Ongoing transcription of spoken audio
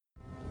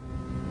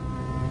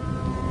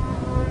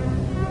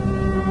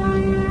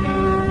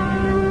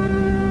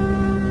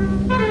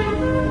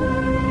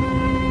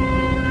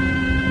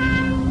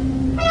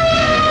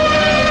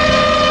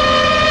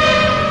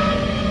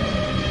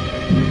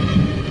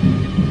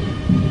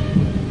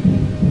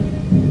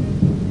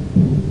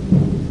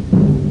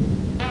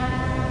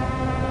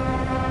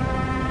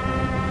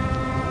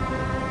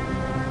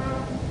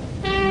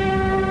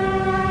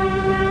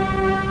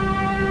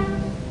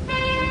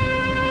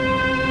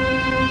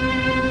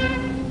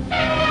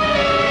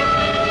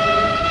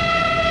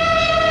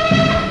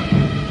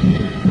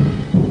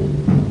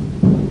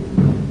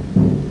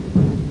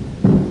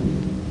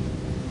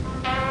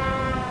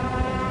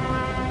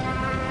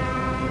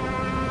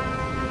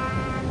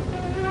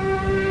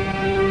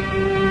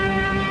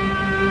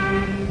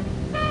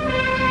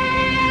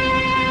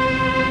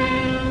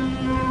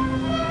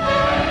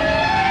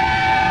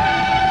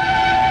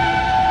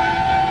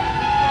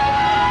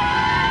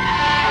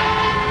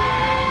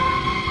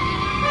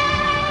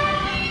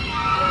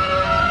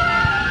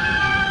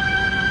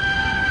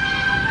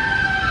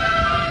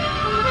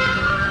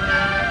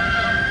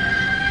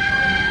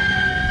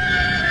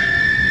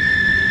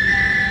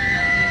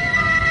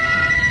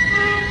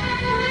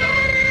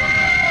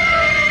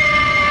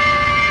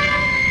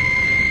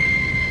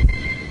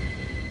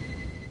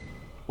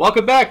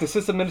Welcome back to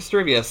System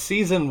Administrivia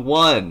Season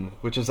 1,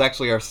 which is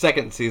actually our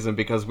second season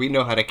because we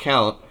know how to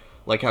count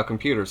like how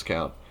computers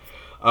count.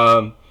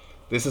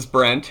 This is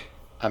Brent.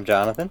 I'm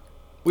Jonathan.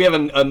 We have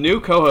a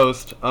new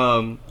co-host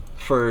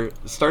for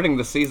starting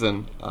the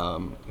season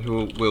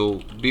who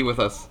will be with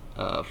us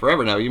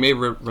forever now. You may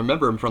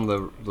remember him from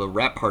the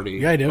rap party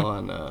Yeah, I do.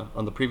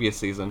 on the previous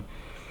season.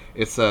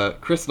 It's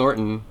Chris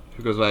Norton,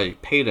 who goes by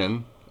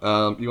Payton. You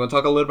want to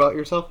talk a little about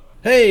yourself?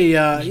 Hey,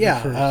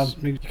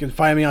 you can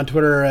find me on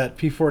Twitter at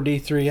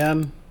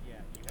P4D3N.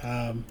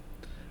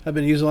 I've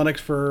been using Linux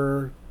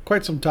for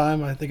quite some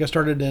time. I think I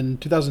started in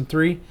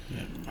 2003.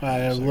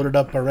 I loaded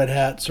up a Red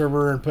Hat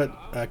server and put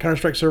a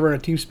Counter-Strike server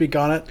and a TeamSpeak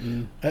on it.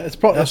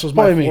 This was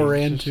my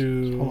foray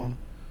into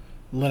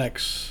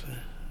Linux.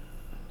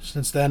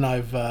 Since then,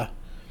 I've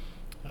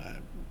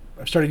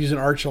started using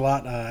Arch a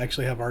lot. I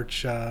actually have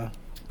Arch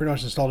pretty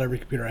much installed on every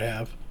computer I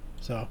have.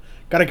 So,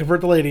 got to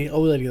convert the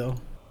old lady though.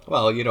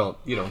 Well, you don't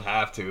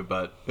have to,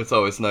 but it's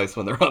always nice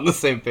when they're on the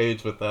same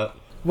page with that.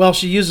 Well,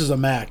 she uses a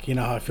Mac. You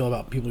know how I feel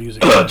about people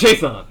using it.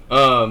 Jason!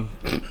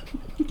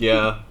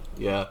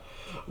 Yeah.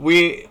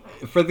 We,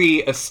 for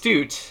the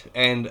astute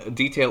and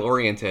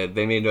detail-oriented,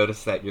 they may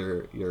notice that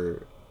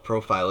your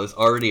profile is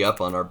already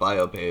up on our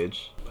bio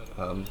page.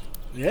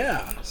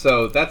 Yeah.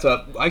 So that's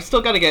up. I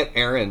still got to get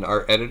Aaron,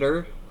 our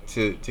editor,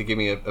 to give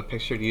me a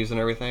picture to use and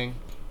everything.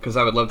 Because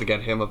I would love to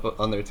get him up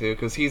on there too.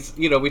 Because he's,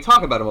 we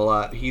talk about him a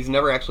lot. He's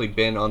never actually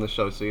been on the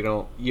show,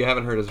 so you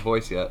haven't heard his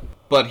voice yet.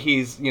 But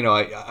he's,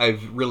 I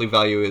really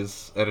value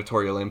his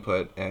editorial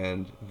input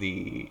and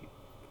the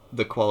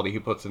quality he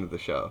puts into the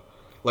show.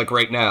 Like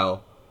right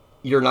now,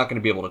 you're not going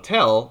to be able to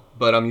tell,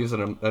 but I'm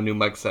using a new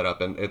mic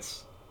setup, and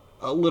it's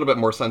a little bit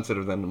more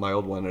sensitive than my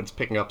old one, and it's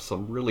picking up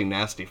some really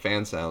nasty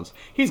fan sounds.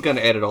 He's going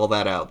to edit all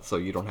that out, so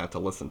you don't have to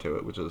listen to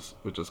it,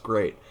 which is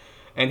great.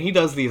 And he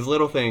does these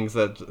little things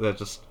that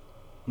just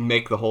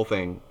make the whole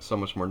thing so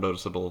much more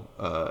noticeable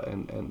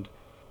and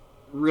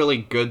really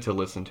good to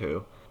listen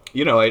to.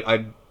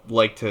 I'd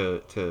like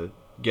to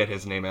get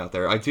his name out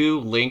there. I do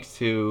link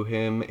to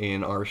him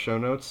in our show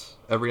notes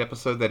every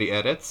episode that he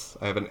edits.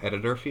 I have an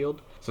editor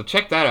field, so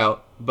check that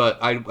out. But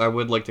I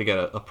would like to get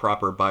a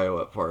proper bio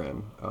up for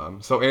him.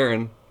 So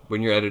Aaron,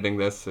 when you're editing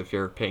this, if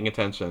you're paying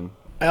attention.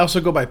 I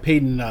also go by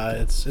Payton.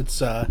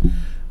 It's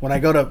when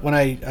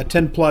I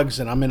attend plugs,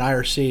 and I'm in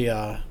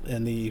IRC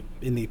in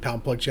the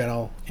Pound Plug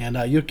channel, and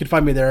you can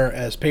find me there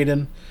as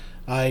Payton.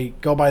 I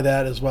go by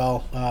that as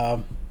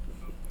well.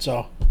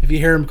 So if you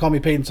hear him call me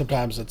Payton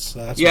sometimes, that's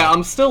yeah. fine.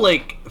 I'm still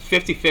like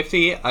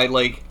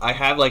 50-50. I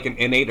have like an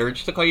innate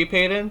urge to call you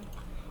Payton,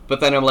 but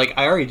then I'm like,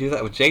 I already do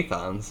that with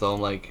Jathan, so I'm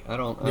like, I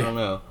don't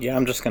know. Yeah,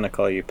 I'm just gonna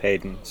call you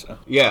Payton. So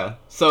yeah.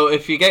 So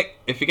if you get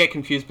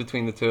confused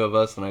between the two of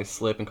us, and I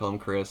slip and call him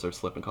Chris or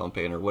slip and call him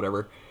Payton or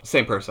whatever,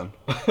 same person.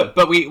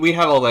 But we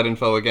have all that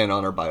info again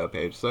on our bio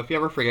page. So if you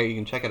ever forget, you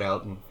can check it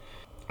out. And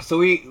so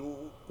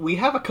we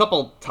have a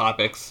couple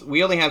topics.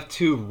 We only have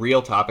 2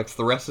 real topics.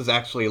 The rest is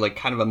actually like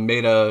kind of a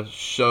meta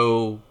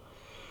show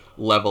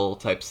level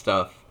type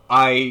stuff.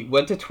 I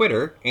went to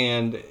Twitter,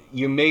 and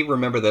you may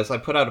remember this. I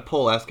put out a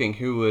poll asking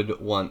who would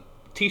want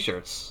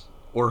t-shirts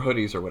or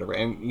hoodies or whatever,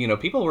 and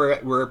people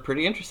were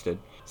pretty interested.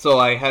 So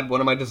I had one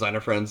of my designer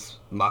friends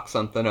mock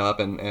something up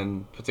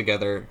and put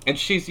together, and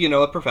she's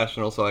a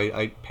professional, so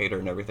I paid her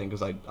and everything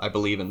because I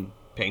believe in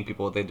paying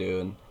people what they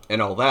do and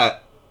all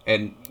that.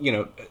 And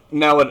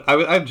now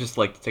I'd just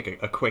like to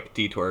take a quick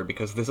detour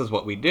because this is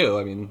what we do.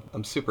 I mean,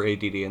 I'm super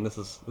ADD, and this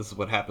is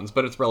what happens,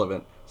 but it's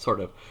relevant, sort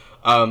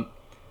of.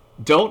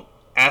 Don't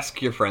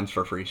ask your friends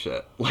for free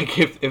shit. Like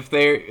if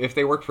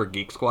they work for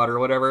Geek Squad or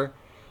whatever,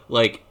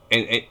 like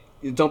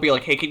don't be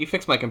like, hey, can you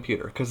fix my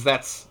computer? Because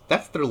that's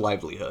their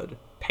livelihood.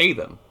 Pay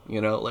them.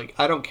 Like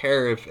I don't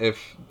care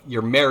if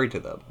you're married to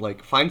them.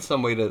 Like find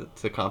some way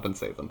to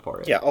compensate them for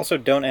it. yeah. Also,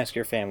 don't ask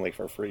your family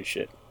for free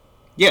shit.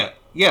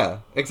 Yeah,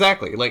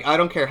 exactly. Like I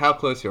don't care how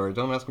close you are.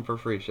 Don't ask them for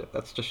free shit.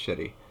 That's just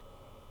shitty.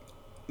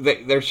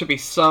 There should be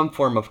some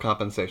form of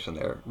compensation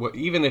there,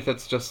 even if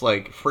it's just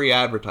like free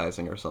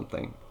advertising or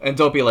something. And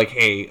don't be like,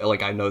 hey,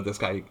 like I know this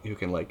guy who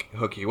can like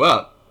hook you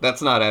up.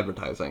 That's not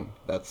advertising.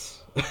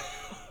 That's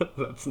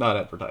that's not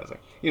advertising.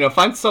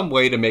 Find some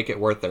way to make it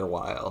worth their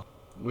while,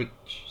 which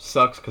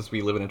sucks because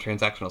we live in a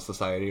transactional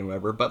society and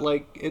whatever. But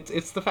like,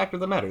 it's the fact of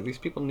the matter. These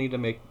people need to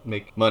make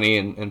money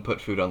and put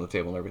food on the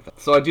table and everything.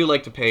 So I do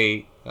like to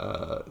pay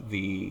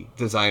the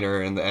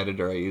designer and the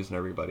editor I use and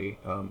everybody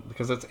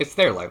because it's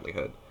their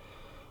livelihood.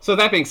 So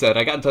that being said,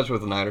 I got in touch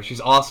with Anita. She's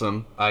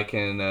awesome. I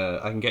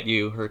can get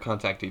you her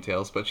contact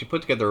details, but she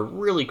put together a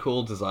really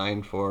cool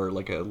design for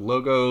like a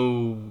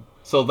logo.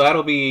 So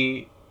that'll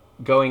be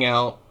going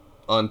out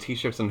on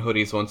t-shirts and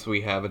hoodies once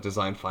we have a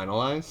design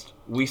finalized.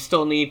 We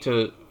still need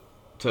to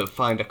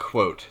find a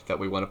quote that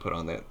we want to put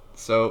on it.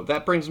 So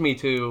that brings me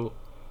to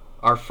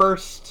our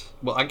first,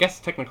 well, I guess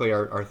technically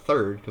our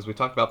third, because we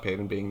talked about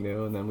Payton being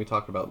new, and then we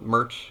talked about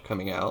merch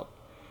coming out.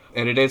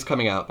 And it is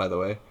coming out, by the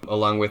way,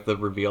 along with the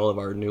reveal of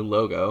our new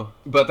logo.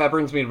 But that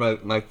brings me to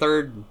my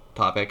third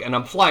topic, and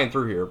I'm flying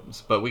through here,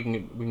 but we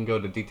can go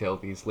into detail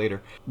with these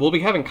later. We'll be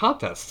having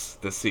contests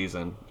this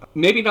season.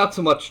 Maybe not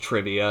so much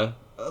trivia,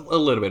 a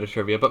little bit of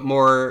trivia, but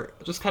more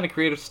just kind of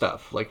creative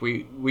stuff. Like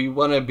we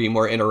want to be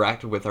more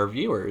interactive with our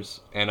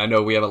viewers, and I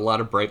know we have a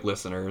lot of bright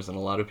listeners and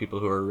a lot of people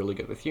who are really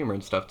good with humor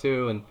and stuff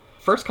too. And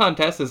first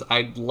contest is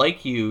I'd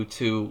like you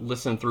to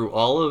listen through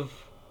all of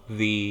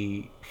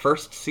the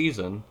first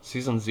season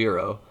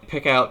 0,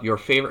 pick out your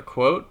favorite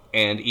quote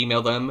and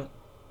email them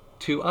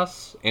to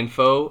us,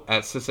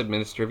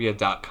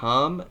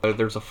 info@sysadministrivia.com.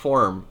 There's a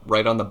form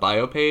right on the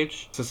bio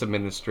page,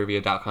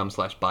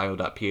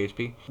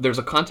 sysadministrivia.com/bio.php. There's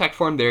a contact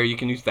form there. You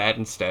can use that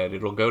instead.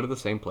 It'll go to the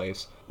same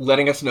place,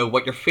 letting us know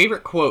what your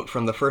favorite quote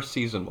from the first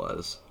season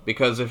was.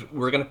 Because if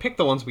we're going to pick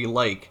the ones we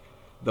like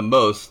the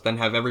most, then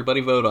have everybody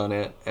vote on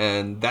it,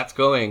 and that's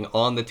going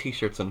on the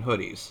t-shirts and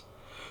hoodies.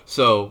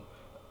 So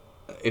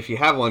if you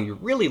have one you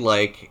really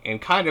like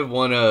and kind of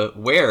want to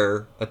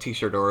wear a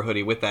t-shirt or a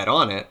hoodie with that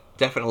on it,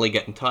 definitely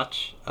get in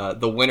touch.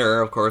 The winner,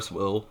 of course,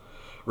 will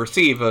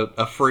receive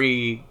a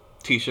free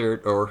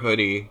t-shirt or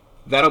hoodie.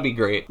 That'll be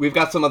great. We've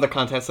got some other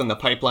contests in the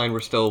pipeline we're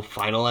still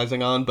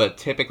finalizing on, but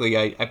typically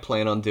I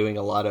plan on doing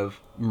a lot of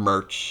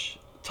merch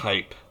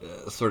type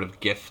sort of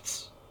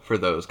gifts for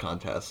those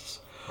contests.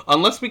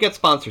 Unless we get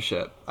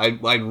sponsorship,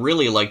 I'd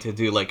really like to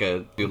do like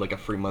a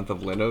free month of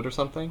Linode or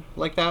something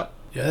like that.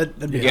 Yeah,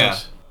 that'd be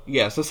nice.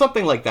 Yeah, so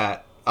something like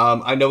that.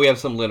 I know we have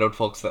some Linode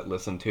folks that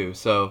listen too.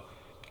 So,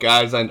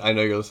 guys, I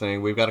know you're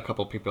listening. We've got a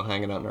couple people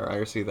hanging out in our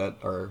IRC that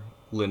are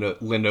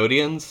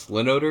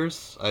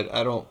Linoders.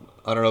 I don't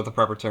know what the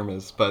proper term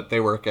is, but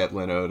they work at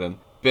Linode and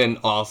been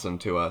awesome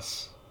to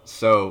us.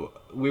 So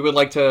we would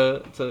like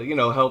to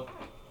help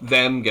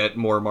them get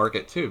more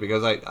market too,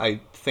 because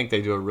I think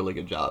they do a really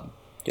good job.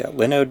 Yeah,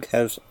 Linode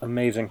has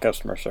amazing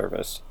customer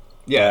service.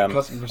 Yeah,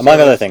 among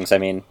other things. I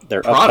mean,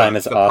 their uptime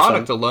is the awesome. The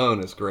product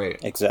alone is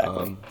great.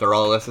 Exactly. They're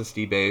all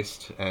SSD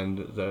based, and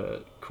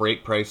the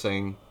great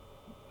pricing,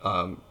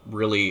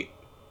 really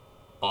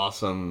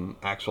awesome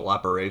actual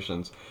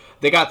operations.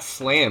 They got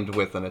slammed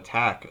with an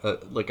attack,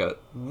 like a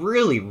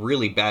really,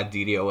 really bad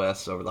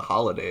DDoS over the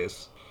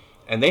holidays,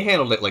 and they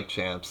handled it like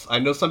champs. I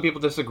know some people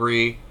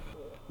disagree.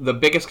 The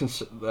biggest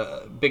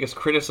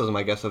criticism,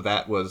 I guess, of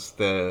that was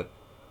the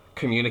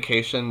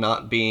communication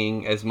not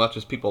being as much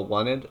as people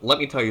wanted. Let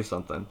me tell you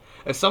something.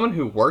 As someone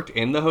who worked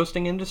in the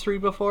hosting industry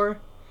before,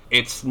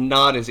 it's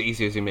not as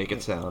easy as you make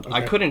it sound. Okay.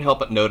 I couldn't help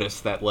but notice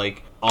that,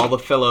 like, all the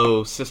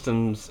fellow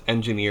systems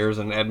engineers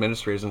and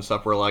administrators and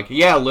stuff were like,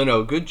 yeah,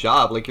 Lino, good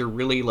job. Like, you're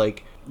really,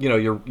 like,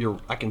 you're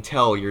I can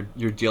tell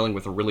you're dealing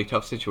with a really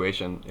tough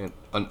situation in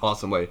an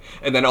awesome way.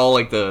 And then all,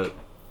 like, the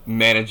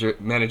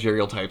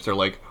managerial types are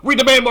like, we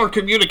demand more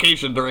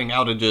communication during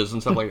outages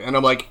and stuff like that. And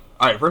I'm like,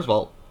 all right, first of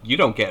all, you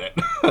don't get it.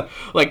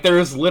 Like, there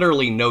is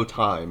literally no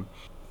time.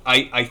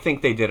 I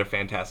think they did a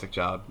fantastic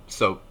job.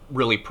 So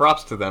really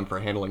props to them for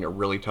handling a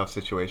really tough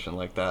situation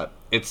like that.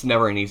 It's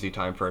never an easy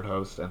time for a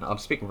host, and I'm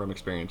speaking from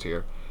experience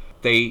here.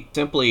 They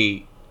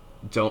simply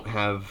don't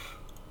have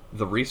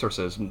the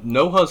resources.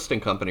 No hosting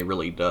company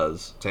really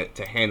does to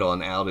handle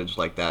an outage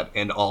like that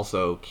and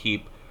also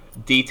keep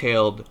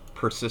detailed,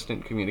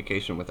 persistent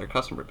communication with their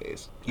customer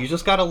base. You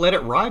just gotta let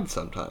it ride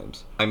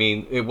sometimes. I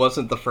mean, it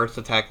wasn't the first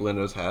attack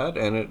Linux had,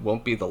 and it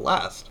won't be the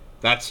last.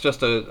 That's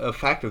just a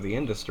fact of the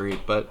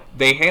industry, but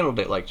they handled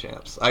it like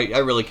champs. I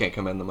really can't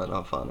commend them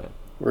enough on it.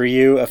 Were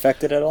you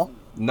affected at all?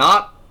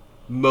 Not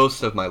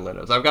most of my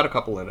Linux. I've got a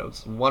couple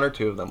Linux. One or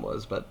two of them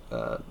was, but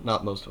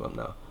not most of them,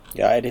 no.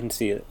 Yeah, I didn't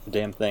see a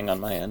damn thing on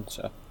my end,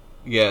 so.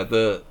 Yeah,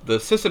 the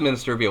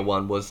sysadministrivia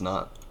one was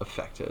not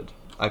affected.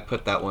 I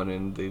put that one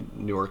in the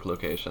Newark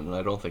location, and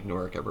I don't think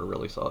Newark ever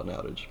really saw an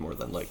outage more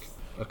than, like,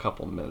 a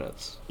couple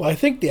minutes. Well, I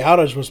think the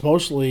outage was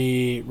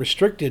mostly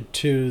restricted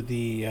to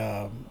the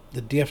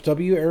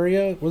DFW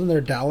area. Wasn't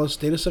there Dallas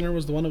data center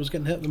was the one that was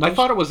getting hit the most? I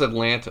thought it was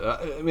Atlanta.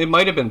 It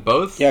might have been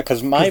both. Yeah,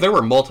 because there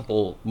were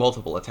multiple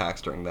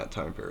attacks during that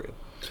time period.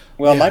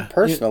 Well, my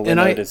personal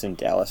Linode is in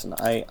Dallas, and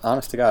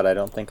honest to God, I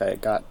don't think I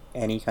got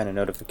any kind of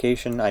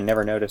notification. I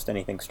never noticed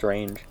anything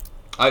strange.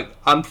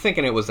 I'm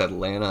thinking it was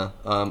Atlanta.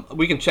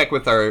 We can check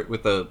with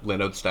the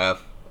Linode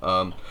staff.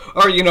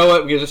 Or you know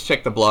what, we can just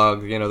check the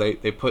blog. You know,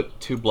 they put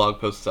 2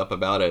 blog posts up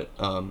about it,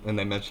 and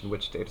they mentioned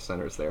which data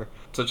center is there.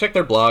 So check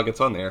their blog,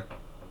 it's on there,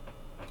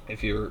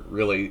 if you're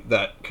really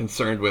that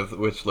concerned with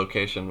which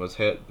location was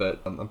hit. But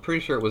I'm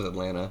pretty sure it was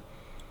Atlanta.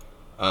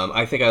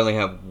 I think I only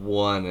have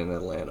one in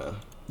Atlanta.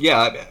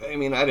 Yeah, I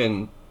mean,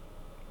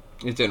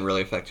 it didn't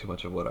really affect too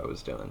much of what I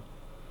was doing.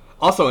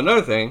 Also,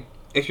 another thing,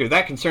 if you're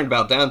that concerned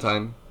about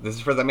downtime, this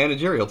is for the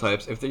managerial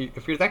types,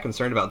 if you're that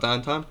concerned about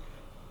downtime,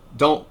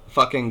 don't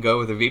fucking go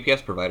with a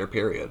VPS provider,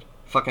 period.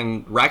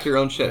 Fucking rack your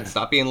own shit. Yeah.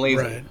 Stop being lazy.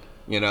 Right.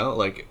 You know,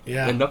 like,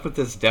 enough with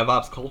this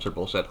DevOps culture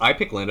bullshit. I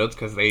pick Linux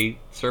because they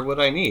serve what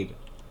I need.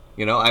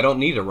 You know, I don't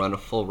need to run a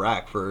full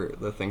rack for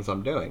the things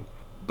I'm doing.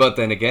 But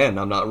then again,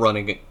 I'm not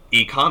running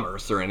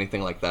e-commerce or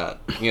anything like that,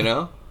 you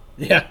know?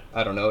 Yeah.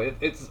 I don't know.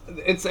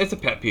 It's a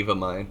pet peeve of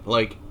mine.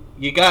 Like,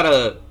 you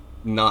gotta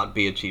not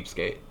be a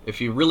cheapskate.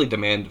 If you really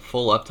demand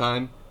full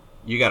uptime,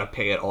 you got to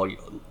pay it all.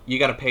 You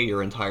got to pay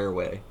your entire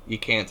way. You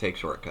can't take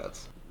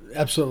shortcuts.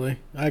 Absolutely,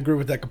 I agree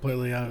with that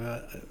completely.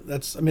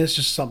 It's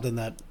just something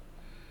that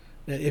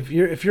if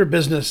your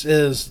business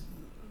is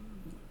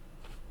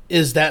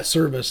that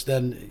service,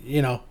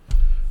 then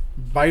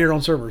buy your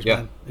own servers,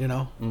 man.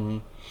 Mm-hmm.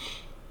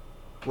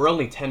 We're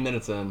only 10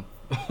 minutes in.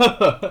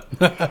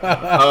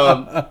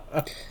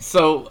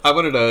 So I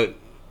wanted to.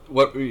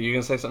 What were you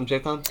gonna say? Something,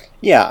 Jathan?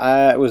 Yeah,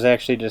 I was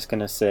actually just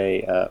gonna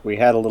say we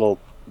had a little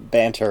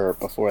banter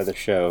before the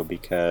show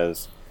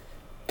because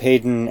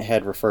Payton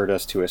had referred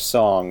us to a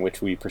song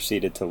which we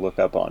proceeded to look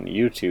up on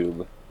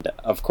YouTube.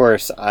 Of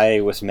course,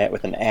 I was met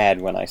with an ad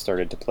when I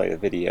started to play the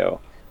video,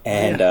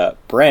 and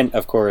Brent,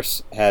 of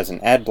course, has an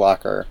ad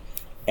blocker,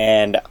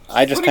 and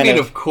I just kind of.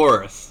 Of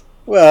course.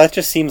 Well, it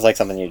just seems like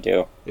something you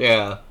do.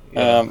 Yeah.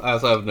 I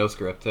also have no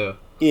script too.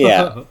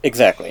 Yeah,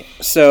 exactly.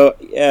 So,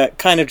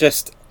 kind of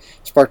just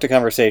sparked a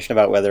conversation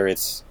about whether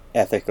it's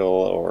ethical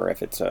or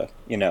if it's a,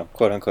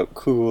 quote unquote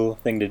cool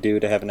thing to do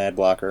to have an ad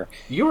blocker.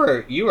 You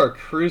are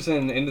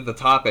cruising into the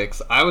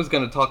topics. I was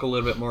going to talk a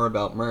little bit more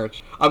about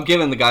merch. I'm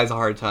giving the guys a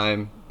hard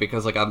time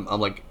because I'm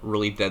like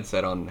really dead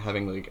set on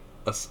having like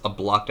a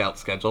blocked out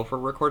schedule for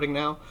recording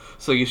now.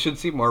 So you should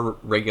see more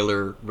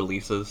regular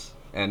releases,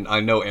 and I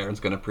know Aaron's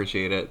going to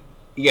appreciate it.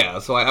 Yeah,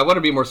 so I want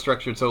to be more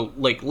structured. So,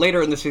 like,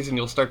 later in the season,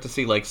 you'll start to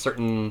see, like,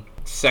 certain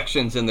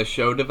sections in the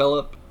show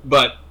develop.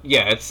 But,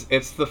 yeah,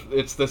 it's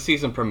the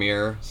season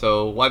premiere,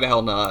 so why the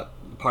hell not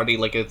party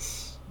like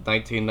it's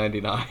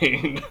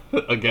 1999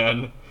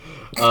 again.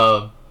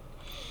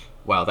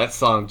 Wow, that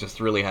song just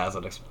really has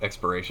an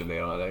expiration date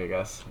on it, I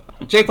guess.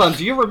 Jathan,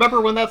 do you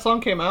remember when that song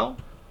came out?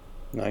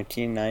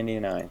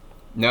 1999.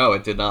 No,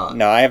 it did not.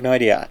 No, I have no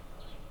idea.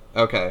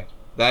 Okay.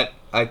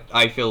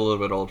 I feel a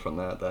little bit old from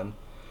that, then.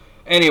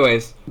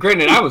 Anyways,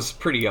 granted, I was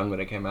pretty young when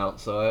it came out,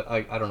 so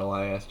I don't know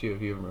why I asked you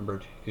if you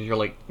remembered. Because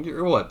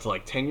you're what,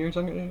 like 10 years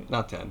younger?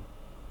 Not 10.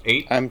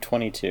 8? I'm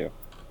 22.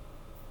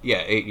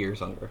 Yeah, 8 years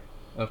younger.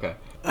 Okay.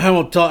 I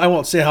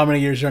won't say how many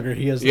years younger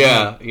he is.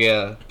 Yeah.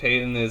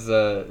 Payton is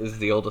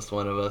the oldest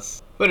one of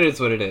us. But it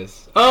is what it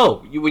is.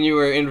 Oh, when you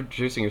were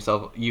introducing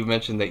yourself, you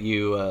mentioned that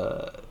you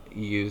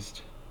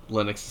used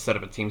Linux to set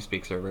up a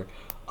TeamSpeak server.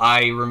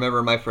 I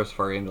remember my first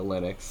foray into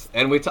Linux,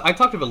 and I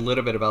talked a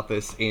little bit about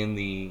this in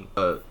the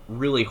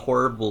really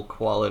horrible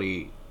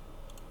quality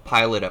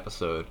pilot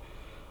episode,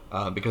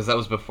 because that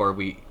was before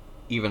we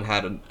even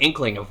had an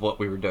inkling of what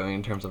we were doing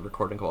in terms of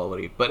recording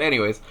quality. But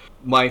anyways,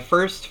 my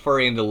first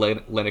foray into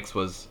Linux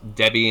was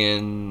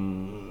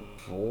Debian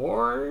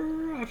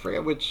 4? I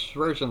forget which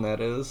version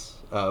that is,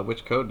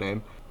 which code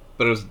name,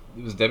 but it was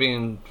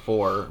Debian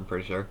 4, I'm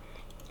pretty sure.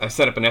 I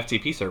set up an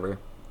FTP server,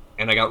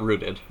 and I got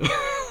rooted.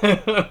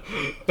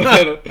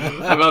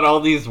 About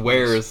all these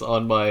wares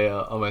on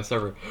my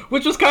server,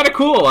 which was kind of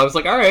cool. I was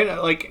like, all right,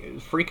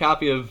 like free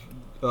copy of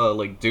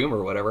like Doom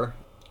or whatever.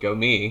 Go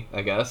me,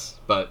 I guess.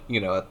 But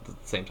at the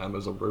same time, it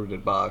was a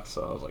rooted box,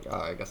 so I was like,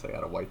 I guess I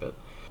gotta wipe it.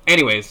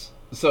 Anyways,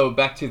 so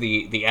back to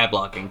the ad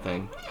blocking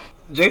thing.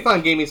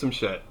 Jathan gave me some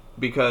shit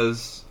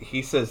because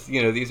he says,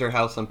 these are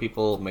how some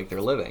people make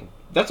their living.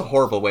 That's a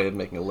horrible way of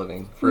making a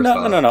living.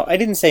 No. I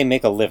didn't say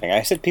make a living.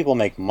 I said people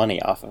make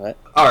money off of it.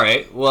 All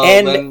right. Well,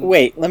 and then...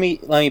 wait, let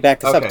me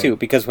back this up too,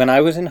 because when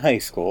I was in high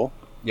school,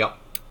 yep,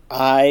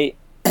 I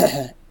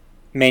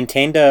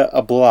maintained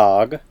a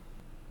blog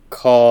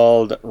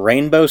called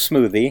Rainbow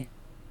Smoothie.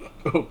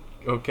 Oh,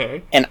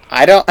 okay. And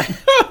I don't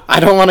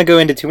want to go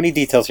into too many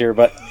details here,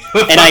 but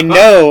I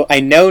know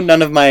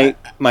none of my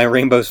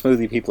Rainbow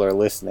Smoothie people are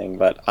listening,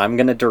 but I'm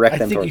gonna direct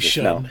them towards this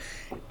now.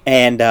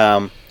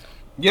 And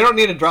you don't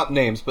need to drop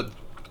names, but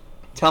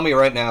tell me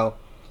right now,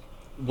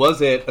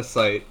 was it a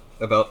site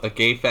about a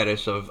gay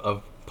fetish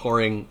of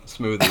pouring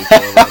smoothies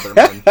for other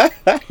men?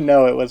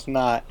 No, it was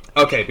not.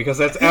 Okay, because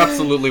that's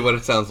absolutely what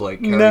it sounds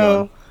like. Carry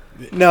on.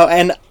 No,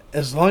 and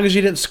as long as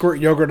you didn't squirt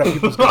yogurt up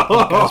people's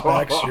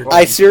backs, you're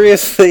I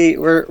seriously,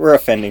 we're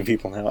offending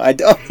people now. I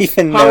don't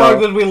even know. How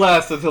long did we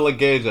last until a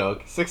gay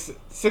joke?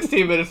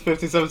 16 minutes,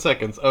 57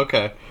 seconds.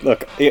 Okay.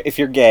 Look, if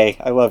you're gay,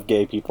 I love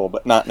gay people,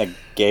 but not in a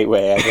gay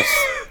way. I just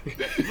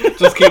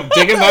just keep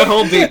digging that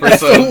hole deeper.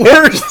 That's so the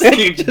worst. Just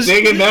keep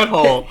digging that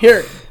hole.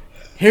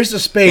 Here's a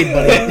spade,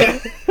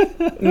 buddy.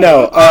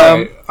 No.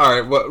 All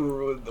right.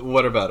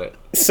 What about it?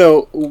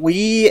 So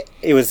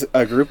it was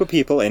a group of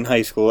people in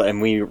high school,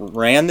 and we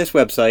ran this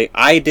website.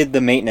 I did the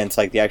maintenance,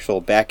 like the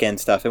actual back end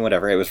stuff and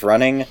whatever. It was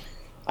running,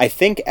 I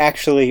think,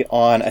 actually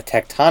on a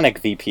Tectonic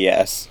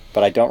VPS,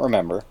 but I don't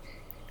remember.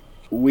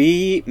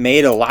 We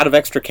made a lot of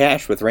extra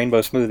cash with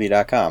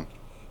RainbowSmoothie.com.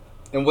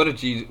 And what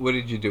did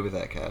you do with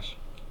that cash?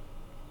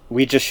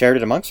 We just shared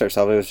it amongst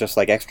ourselves. It was just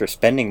like extra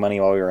spending money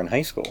while we were in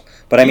high school.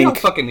 But I mean, you don't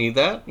fucking need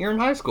that. You're in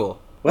high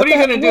school. What are you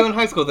going to do in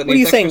high school that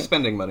needs extra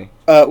spending money?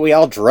 We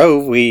all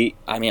drove.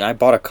 I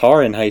bought a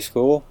car in high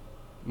school.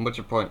 What's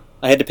your point?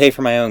 I had to pay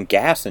for my own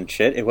gas and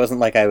shit. It wasn't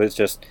like I was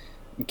just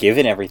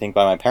given everything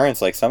by my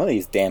parents like some of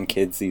these damn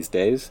kids these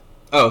days.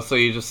 Oh, so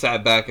you just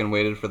sat back and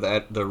waited for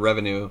the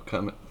revenue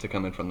to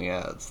come in from the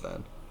ads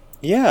then?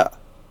 Yeah.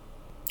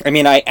 I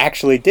mean, I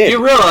actually did.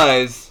 You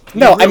realize...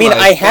 No, I mean,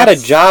 I had a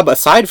job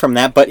aside from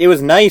that, but it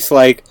was nice,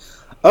 like,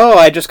 oh,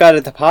 I just got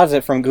a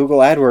deposit from Google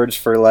AdWords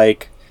for,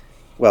 like,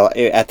 well,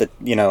 at the,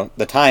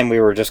 the time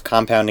we were just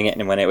compounding it,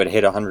 and when it would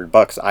hit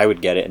 $100, I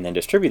would get it and then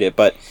distribute it,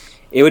 but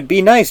it would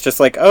be nice, just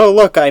like, oh,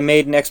 look, I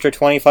made an extra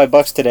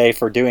 $25 today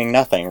for doing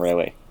nothing,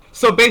 really.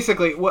 So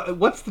basically,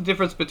 what's the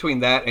difference between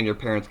that and your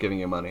parents giving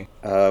you money?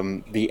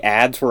 The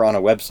ads were on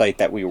a website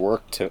that we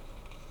worked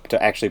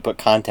to actually put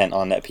content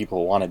on that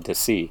people wanted to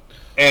see.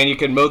 And you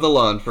can mow the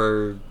lawn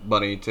for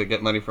money to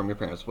get money from your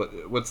parents.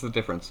 What's the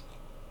difference?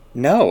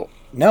 No,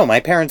 my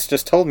parents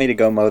just told me to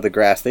go mow the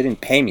grass. They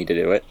didn't pay me to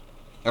do it.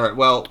 All right,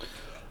 well...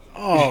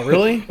 Oh,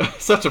 really?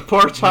 Such a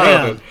poor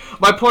childhood.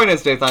 My point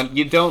is, Dathan,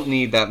 you don't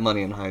need that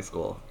money in high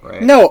school,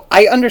 right? No,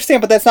 I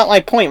understand, but that's not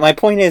my point. My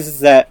point is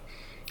that,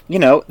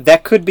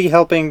 that could be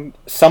helping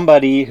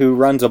somebody who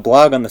runs a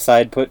blog on the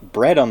side put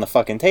bread on the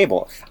fucking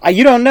table.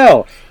 You don't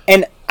know.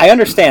 And I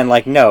understand,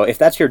 like, no, if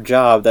that's your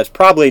job, that's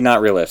probably not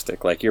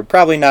realistic. Like, you're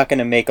probably not going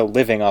to make a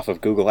living off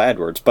of Google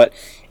AdWords, but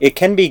it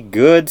can be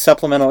good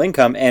supplemental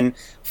income, and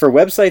for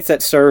websites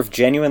that serve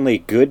genuinely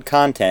good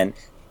content,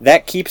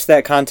 that keeps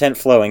that content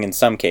flowing in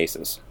some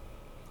cases.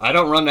 I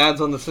don't run ads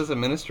on the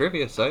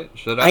Sysadministrivia site,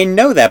 should I? I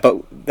know that,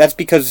 but that's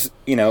because,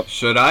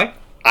 Should I?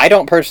 I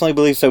don't personally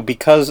believe so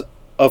because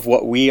of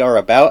what we are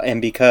about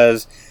and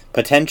because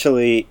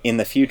potentially in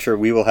the future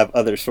we will have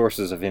other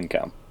sources of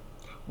income.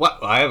 What?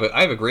 I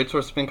have a great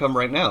source of income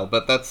right now,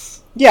 but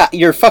that's... Yeah,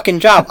 your fucking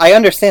job. I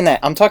understand that.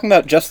 I'm talking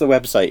about just the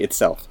website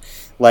itself.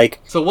 Like...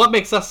 So what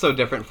makes us so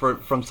different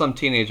from some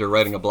teenager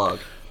writing a blog?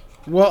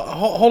 Well,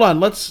 hold on.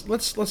 Let's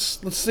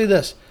say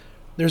this.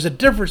 There's a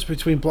difference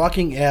between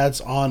blocking ads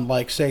on,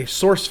 like, say,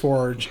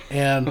 SourceForge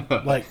and,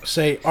 like,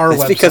 say, our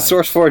it's website. Because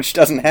SourceForge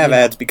doesn't have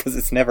ads because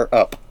it's never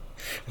up.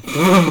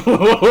 Shots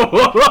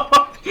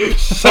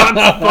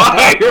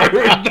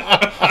fired!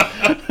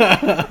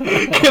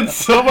 Can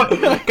someone...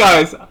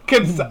 Guys, wow.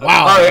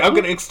 Alright, I'm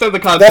going to extend the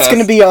contest. That's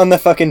going to be on the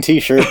fucking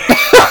t-shirt.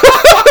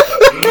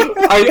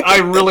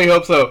 I really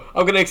hope so.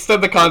 I'm going to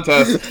extend the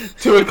contest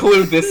to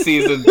include this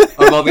season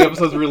of all the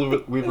episodes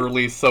we've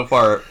released so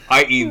far,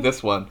 i.e.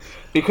 this one.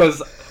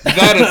 Because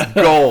that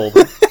is gold.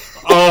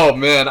 Oh,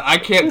 man, I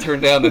can't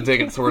turn down the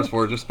dig at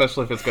SourceForge,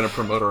 especially if it's going to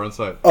promote our own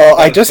site. Oh,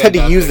 I just had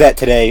to use that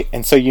today,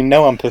 and so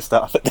I'm pissed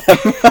off at them.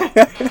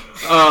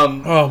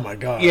 Oh, my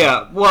God.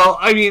 Yeah, well,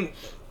 I mean,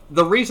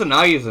 the reason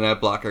I use an ad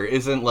blocker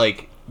isn't,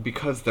 like,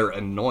 because they're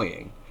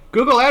annoying.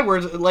 Google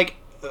AdWords, like...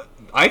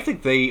 I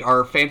think they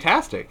are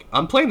fantastic.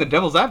 I'm playing the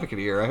devil's advocate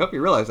here. I hope you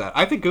realize that.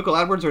 I think Google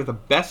AdWords are the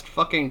best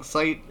fucking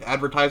site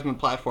advertisement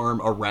platform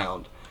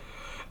around.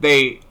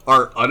 They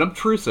are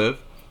unobtrusive.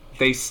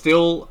 They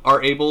still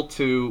are able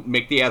to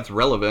make the ads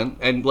relevant.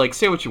 And, like,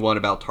 say what you want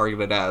about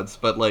targeted ads,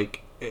 but,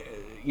 like,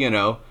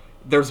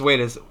 there's a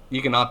way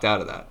you can opt out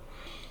of that.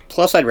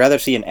 Plus, I'd rather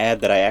see an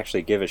ad that I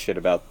actually give a shit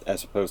about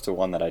as opposed to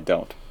one that I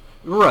don't.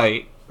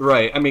 Right.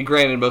 I mean,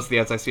 granted, most of the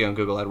ads I see on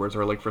Google AdWords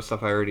are, like, for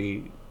stuff I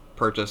already...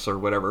 purchase or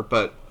whatever,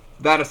 but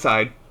that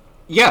aside,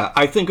 yeah,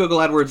 I think Google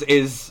AdWords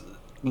is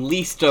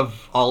least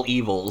of all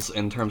evils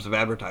in terms of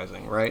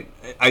advertising, right?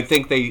 I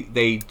think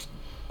they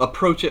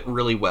approach it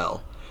really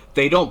well.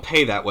 They don't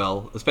pay that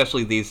well,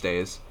 especially these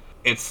days.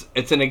 It's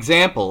an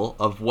example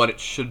of what it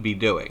should be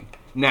doing.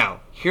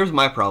 Now, here's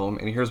my problem,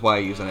 and here's why I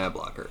use an ad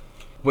blocker.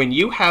 When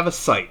you have a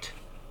site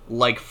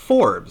like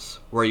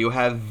Forbes, where you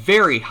have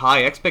very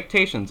high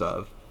expectations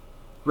of,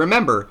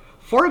 remember,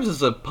 Forbes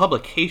is a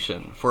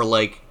publication for,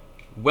 like,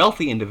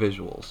 wealthy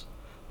individuals.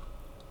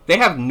 They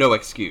have no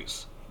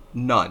excuse.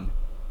 None.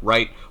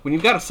 Right? When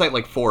you've got a site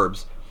like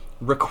Forbes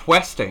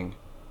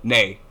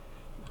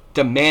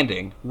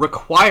demanding,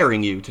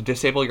 requiring you to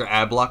disable your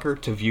ad blocker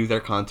to view their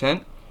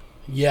content.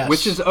 Yes.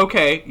 Which is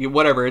okay,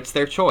 whatever, it's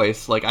their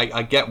choice. Like,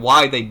 I get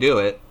why they do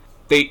it.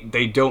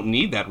 They don't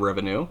need that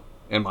revenue,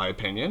 in my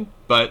opinion,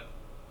 but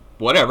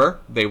whatever.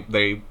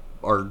 They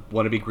want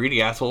to be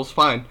greedy assholes,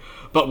 fine.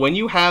 But when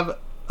you have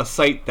a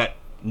site that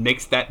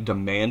makes that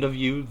demand of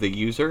you, the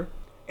user,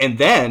 and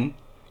then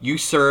you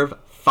serve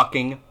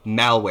fucking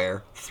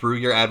malware through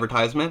your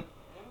advertisement,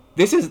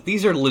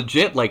 these are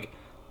legit, like,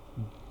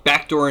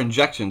 backdoor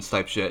injections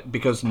type shit,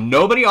 because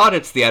nobody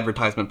audits the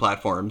advertisement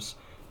platforms.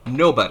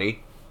 Nobody.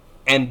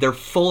 And they're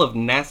full of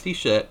nasty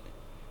shit,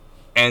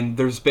 and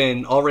there's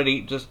been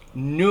already just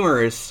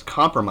numerous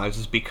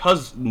compromises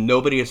because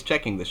nobody is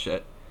checking the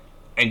shit.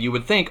 And you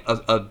would think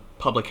a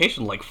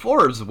publication like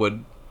Forbes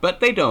would, but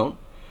they don't,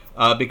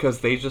 because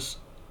they just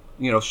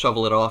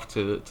shovel it off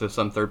to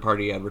some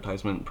third-party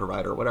advertisement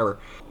provider or whatever.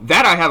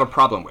 That I have a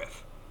problem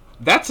with.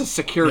 That's a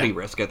security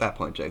risk at that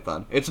point,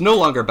 Jathan. It's no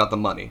longer about the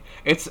money.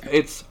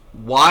 It's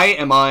why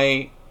am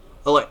I...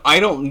 Like, I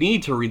don't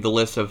need to read the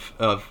list of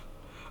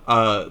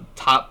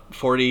top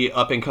 40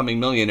 up-and-coming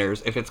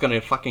millionaires if it's going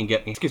to fucking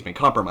get me,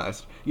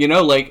 compromised.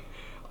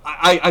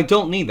 I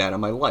don't need that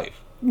in my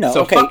life. No,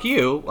 so okay. Fuck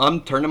you,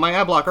 I'm turning my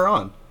ad blocker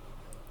on.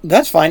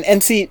 That's fine.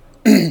 And see...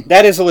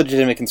 that is a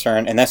legitimate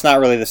concern, and that's not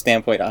really the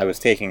standpoint I was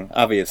taking,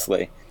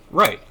 obviously.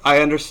 Right. I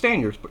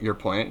understand your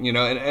point,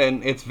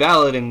 and it's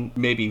valid in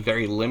maybe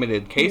very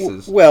limited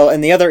cases. Well,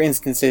 in the other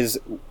instances,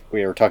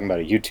 we were talking about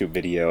a YouTube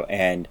video,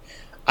 and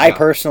I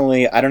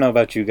personally, I don't know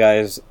about you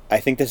guys, I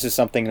think this is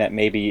something that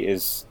maybe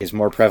is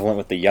more prevalent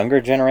with the younger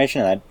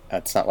generation, and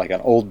that's not like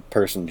an old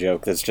person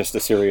joke, that's just a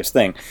serious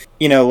thing.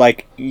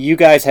 Like, you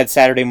guys had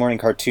Saturday morning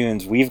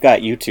cartoons, we've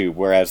got YouTube,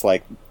 whereas,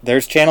 like,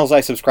 there's channels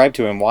I subscribe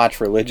to and watch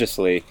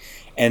religiously,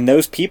 and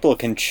those people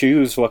can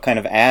choose what kind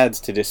of ads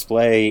to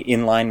display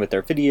in line with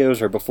their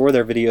videos or before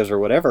their videos or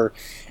whatever,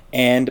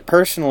 and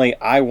personally,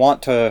 I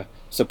want to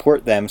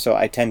support them, so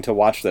I tend to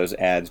watch those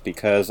ads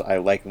because I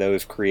like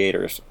those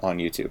creators on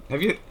YouTube.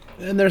 Have you?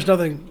 And there's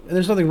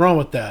nothing wrong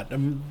with that.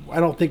 I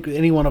don't think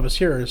any one of us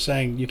here is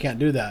saying you can't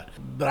do that.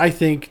 But I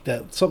think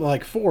that something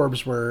like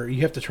Forbes, where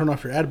you have to turn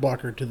off your ad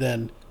blocker to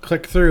then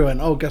click through,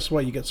 and guess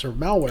what? You get served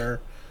malware.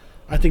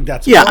 I think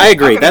that's I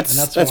agree. That's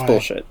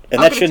bullshit.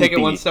 And that shouldn't take it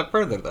one step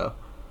further, though.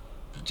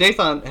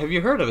 Jathan, have you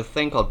heard of a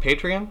thing called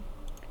Patreon?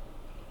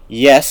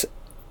 Yes,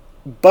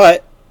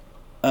 but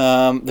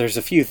there's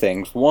a few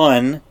things.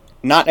 One,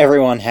 not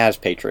everyone has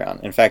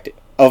Patreon. In fact,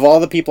 of all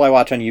the people I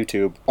watch on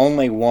YouTube,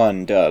 only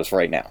one does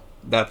right now.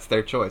 That's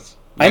their choice.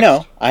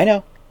 Next. I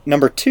know.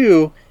 Number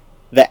two,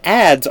 the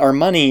ads are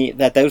money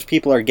that those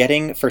people are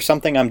getting for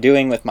something I'm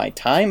doing with my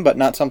time, but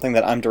not something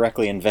that I'm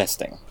directly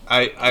investing.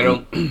 I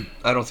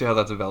don't see how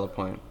that's a valid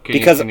point. Can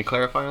you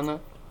clarify on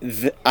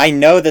that? I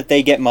know that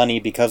they get money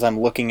because I'm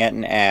looking at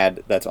an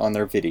ad that's on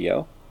their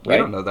video. Right? I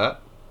don't know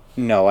that.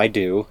 No, I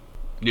do.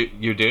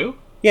 You do?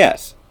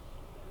 Yes.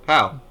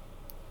 How?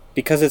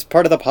 Because it's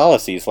part of the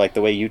policies, like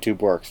the way YouTube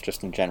works,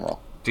 just in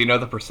general. Do you know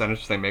the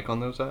percentage they make on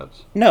those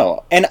ads?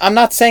 No, and I'm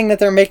not saying that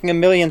they're making $1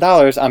 million.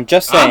 I'm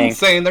just saying... I'm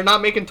saying they're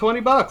not making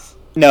 $20.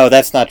 No,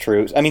 that's not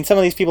true. I mean, some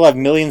of these people have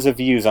millions of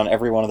views on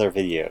every one of their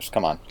videos.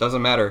 Come on.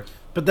 Doesn't matter.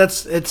 But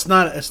it's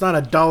not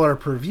 $1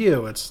 per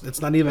view.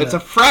 It's not even. It's a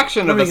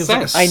fraction of a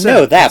cent. I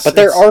know that, but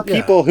there are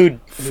people who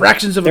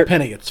fractions of a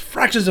penny. It's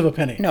fractions of a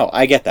penny. No,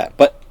 I get that,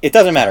 but it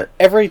doesn't matter.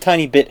 Every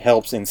tiny bit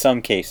helps in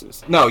some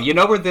cases. No, you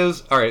know where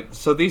those. All right,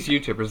 so these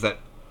YouTubers that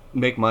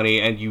make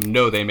money, and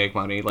they make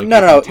money. Like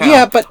no,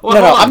 yeah, but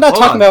I'm not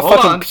talking about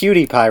fucking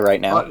PewDiePie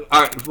right now.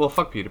 All right, well,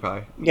 fuck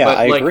PewDiePie. Yeah,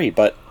 I agree,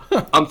 but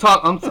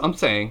I'm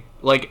saying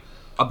like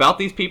about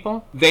these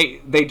people, they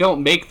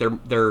don't make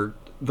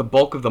the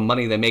bulk of the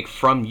money they make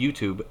from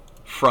YouTube.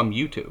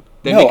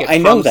 They make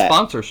it from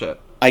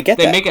sponsorship. I get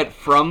that. They make it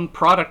from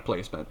product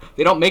placement.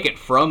 They don't make it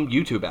from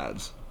YouTube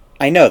ads.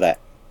 I know that.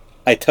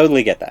 I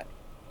totally get that.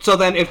 So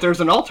then if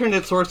there's an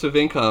alternate source of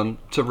income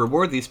to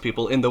reward these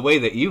people in the way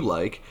that you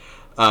like,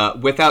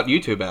 without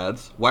YouTube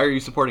ads, why are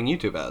you supporting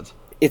YouTube ads?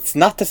 It's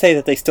not to say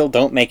that they still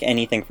don't make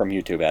anything from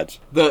YouTube ads.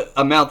 The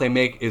amount they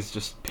make is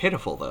just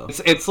pitiful, though.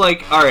 It's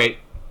like, all right,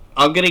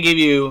 I'm going to give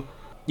you...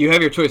 You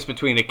have your choice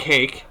between a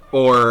cake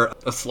or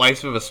a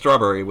slice of a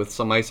strawberry with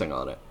some icing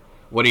on it.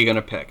 What are you going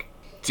to pick?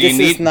 This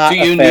is not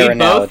a fair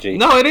analogy.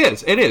 No, it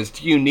is. It is.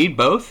 Do you need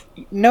both?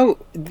 No,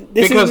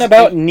 this isn't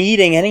about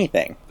needing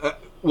anything.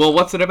 Well,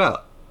 what's it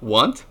about?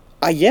 Want?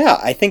 Yeah,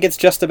 I think it's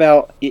just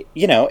about,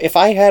 if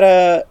I had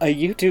a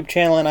YouTube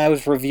channel and I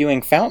was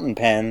reviewing fountain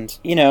pens,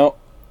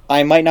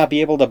 I might not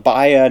be able to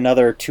buy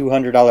another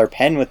 $200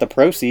 pen with the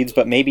proceeds,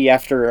 but maybe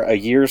after a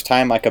year's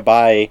time I could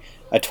buy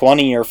a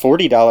 $20 or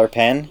 $40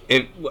 pen.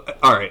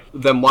 All right,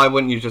 then why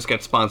wouldn't you just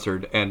get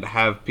sponsored and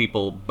have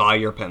people buy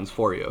your pens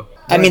for you?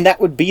 I mean, that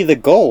would be the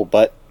goal,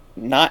 but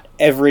not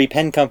every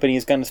pen company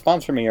is going to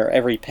sponsor me, or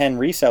every pen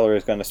reseller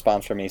is going to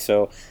sponsor me,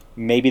 so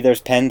maybe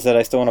there's pens that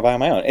I still want to buy on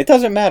my own. It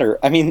doesn't matter.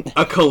 I mean...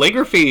 A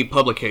calligraphy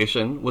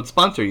publication would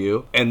sponsor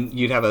you, and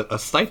you'd have a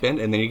stipend,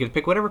 and then you could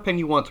pick whatever pen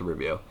you want to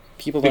review.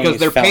 People don't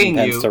use fountain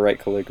pens to write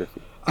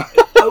calligraphy.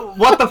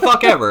 What the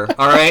fuck ever,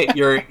 alright?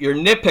 You're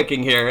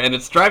nitpicking here, and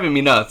it's driving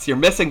me nuts. You're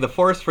missing the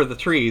forest for the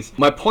trees.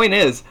 My point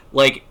is,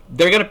 like,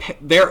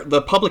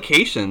 the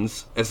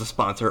publications, as a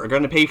sponsor, are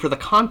gonna pay you for the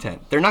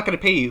content. They're not gonna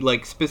pay you,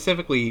 like,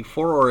 specifically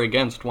for or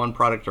against one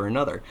product or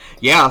another.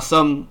 Yeah,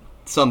 some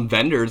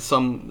vendors,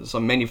 some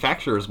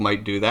manufacturers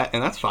might do that,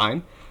 and that's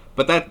fine.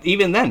 But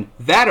even then,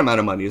 that amount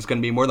of money is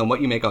gonna be more than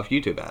what you make off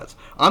YouTube ads.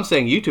 I'm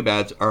saying YouTube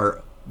ads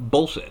are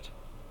bullshit.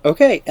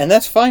 Okay, and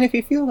that's fine if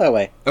you feel that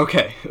way.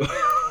 Okay.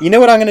 You know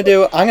what I'm going to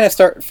do? I'm going to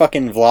start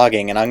fucking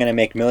vlogging, and I'm going to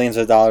make millions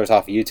of dollars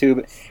off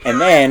YouTube, and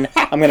then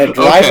I'm going to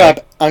drive up.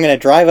 I'm going to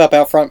drive up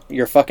out front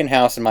your fucking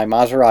house in my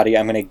Maserati.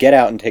 I'm going to get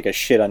out and take a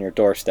shit on your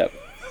doorstep.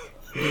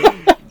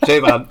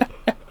 J-Bob,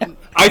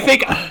 I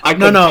think I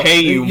could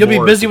pay you. You'll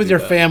be busy with your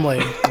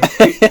family.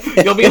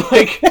 You'll be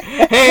like,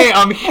 "Hey,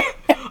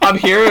 I'm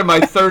here in my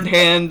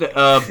third-hand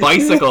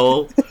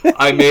bicycle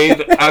I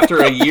made after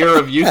a year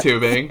of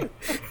YouTubing.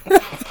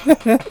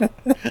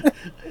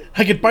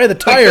 I could buy the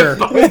tire."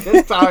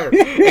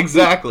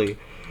 Exactly.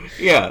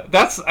 Yeah,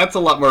 that's a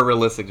lot more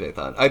realistic,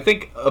 Jathan. I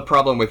think a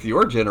problem with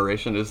your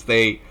generation is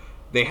they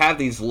have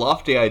these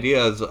lofty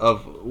ideas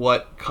of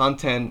what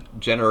content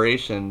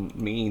generation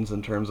means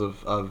in terms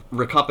of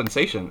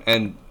recompensation,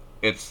 and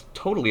it's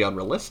totally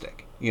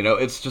unrealistic. You know,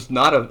 it's just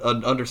not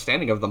an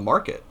understanding of the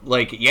market.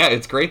 Like, yeah,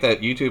 it's great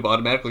that YouTube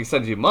automatically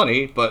sends you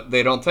money, but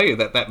they don't tell you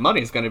that that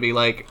money is going to be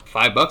like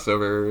 $5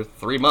 over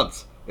 3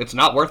 months. It's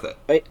not worth it.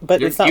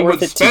 But it's not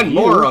worth it to you. You would spend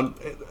more on...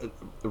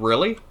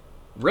 Really?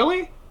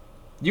 Really?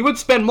 You would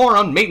spend more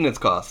on maintenance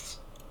costs.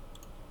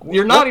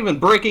 You're not even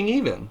breaking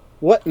even.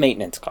 What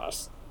maintenance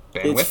costs?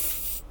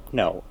 Bandwidth?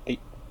 No.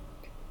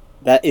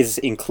 That is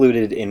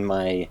included in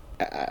my...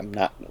 I'm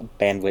not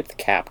bandwidth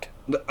capped.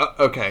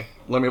 Okay.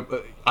 Let me...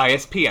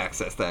 ISP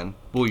access, then.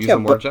 We'll use a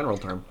more general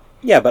term.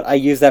 Yeah, but I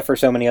use that for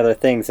so many other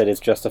things that it's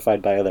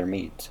justified by other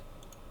means.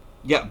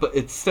 Yeah, but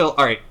it's still...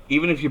 Alright,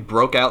 even if you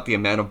broke out the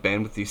amount of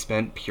bandwidth you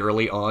spent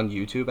purely on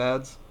YouTube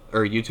ads,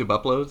 or YouTube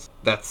uploads,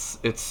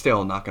 it's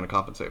still not going to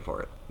compensate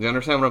for it. You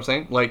understand what I'm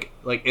saying? Like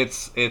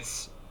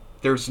it's...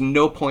 There's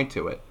no point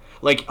to it.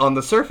 Like, on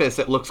the surface,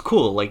 it looks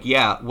cool. Like,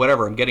 yeah,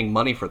 whatever, I'm getting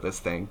money for this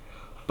thing.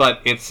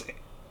 But it's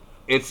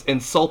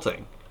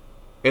insulting.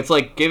 It's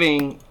like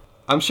giving...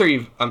 I'm sure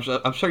you've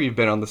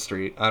been on the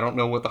street. I don't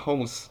know what the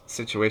homeless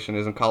situation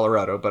is in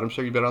Colorado, but I'm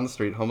sure you've been on the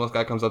street. Homeless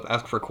guy comes up,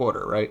 asks for a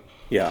quarter, right?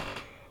 Yeah.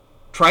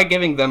 Try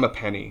giving them a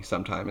penny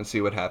sometime and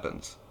see what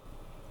happens.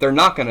 They're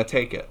not going to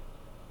take it.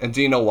 And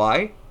do you know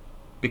why?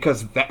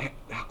 Because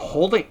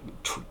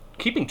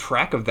keeping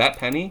track of that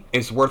penny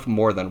is worth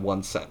more than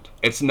 1 cent.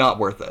 It's not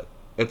worth it.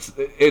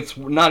 It's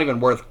not even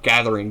worth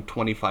gathering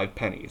 25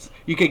 pennies.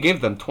 You could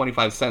give them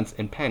 25 cents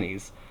in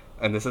pennies,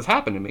 and this has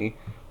happened to me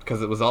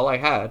because it was all I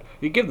had.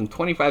 You give them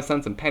 25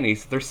 cents in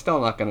pennies, they're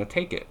still not going to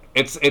take it.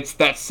 It's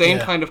that same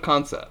kind of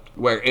concept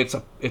where it's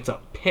a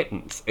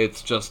pittance.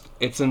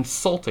 It's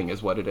insulting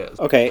is what it is.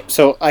 Okay,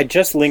 so I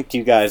just linked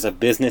you guys a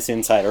Business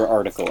Insider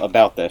article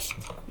about this.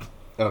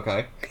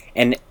 Okay.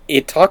 And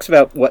it talks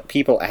about what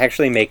people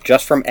actually make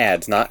just from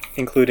ads, not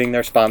including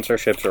their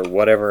sponsorships or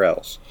whatever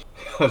else.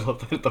 I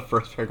love that the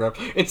first paragraph.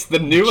 It's the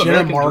new Jenna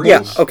American Marbles.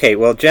 Dream. Yeah, okay,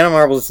 well, Jenna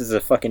Marbles is a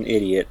fucking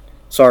idiot.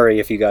 Sorry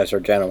if you guys are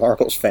Jenna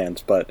Marbles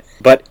fans, but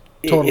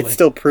Totally. it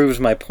still proves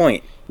my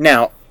point.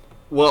 Now...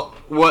 Well,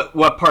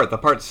 what part? The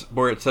parts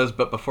where it says,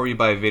 but before you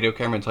buy a video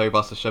camera and tell your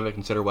boss to shove it,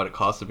 consider what it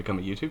costs to become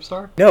a YouTube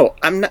star? No,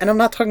 I'm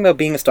not talking about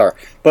being a star,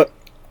 but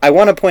I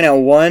want to point out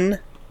one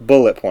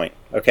bullet point,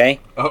 okay?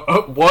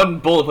 One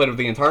bullet point of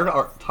the entire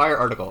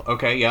article.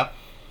 Okay, yeah.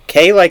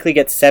 Kay likely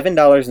gets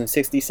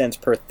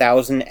 $7.60 per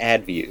 1,000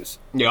 ad views.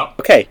 Yeah.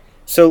 Okay,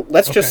 so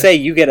let's just say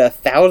you get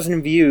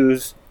 1,000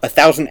 views,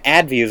 1,000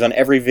 ad views on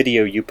every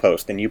video you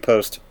post, and you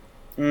post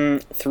 3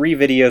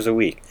 videos a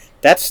week.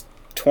 That's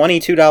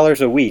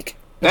 $22 a week.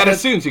 That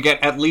assumes you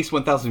get at least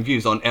 1,000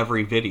 views on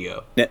every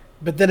video.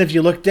 But then if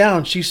you look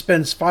down, she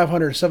spends $500,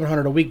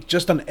 $700 a week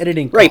just on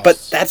editing costs. Right,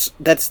 but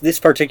that's this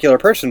particular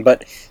person.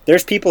 But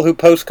there's people who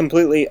post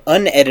completely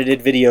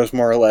unedited videos,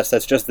 more or less.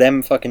 That's just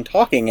them fucking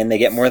talking, and they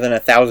get more than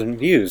 1,000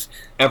 views.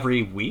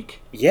 Every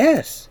week?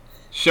 Yes.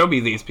 Show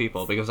me these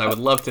people, because I would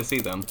love to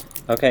see them.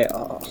 Okay,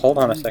 hold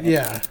on a second.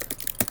 Yeah.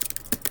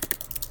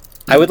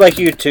 I would like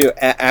you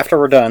to, after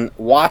we're done,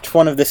 watch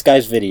one of this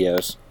guy's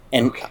videos,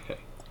 and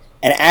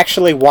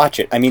actually watch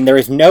it. I mean, there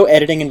is no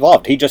editing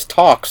involved. He just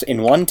talks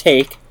in one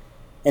take,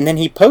 and then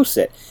he posts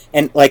it.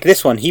 And like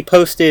this one, he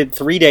posted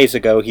 3 days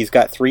ago. He's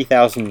got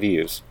 3,000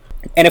 views.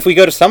 And if we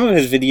go to some of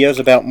his videos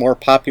about more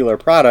popular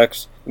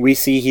products, we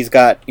see he's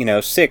got,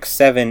 6,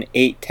 7,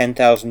 8,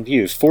 10,000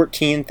 views.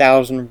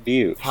 14,000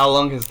 views. How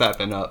long has that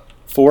been up?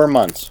 4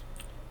 months.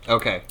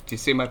 Okay, do you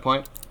see my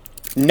point?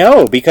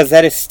 No, because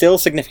that is still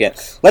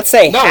significant. Let's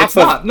say half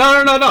of...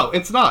 No,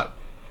 it's not.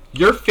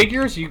 Your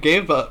figures you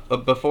gave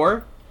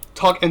before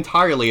talk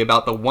entirely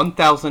about the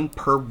 1,000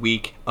 per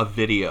week of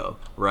video,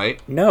 right?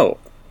 No.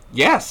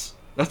 Yes,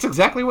 that's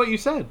exactly what you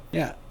said.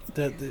 Yeah.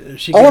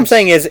 All I'm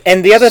saying is,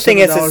 and the other thing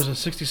is...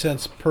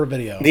 $7.60 per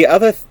video. The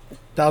other...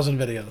 1,000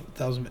 video.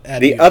 1,000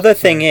 ad The views. other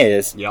thing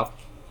is... Yep.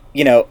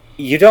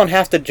 You don't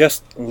have to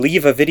just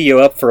leave a video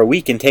up for a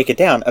week and take it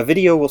down. A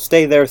video will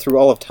stay there through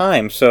all of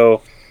time,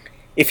 so...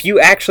 If you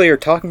actually are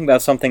talking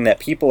about something that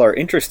people are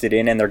interested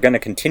in and they're going to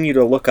continue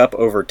to look up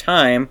over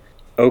time,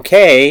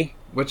 okay.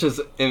 Which is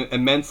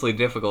immensely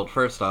difficult,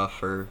 first off,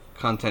 for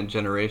content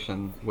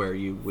generation, where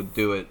you would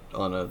do it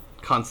on a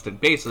constant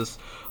basis.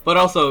 But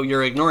also,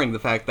 you're ignoring the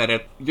fact that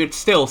it's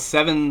still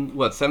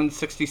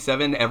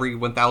 767 every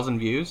 1,000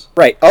 views?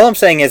 Right. All I'm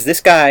saying is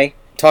this guy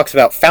talks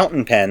about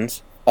fountain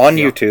pens on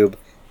YouTube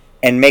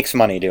and makes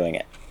money doing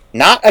it.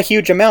 Not a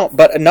huge amount,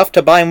 but enough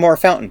to buy more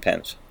fountain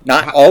pens.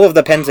 Not all of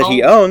the pens that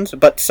he owns,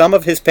 but some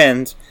of his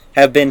pens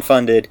have been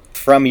funded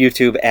from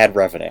YouTube ad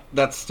revenue.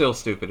 That's still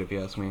stupid, if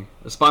you ask me.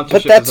 The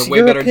sponsorship is a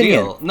way better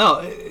deal. No,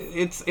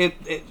 it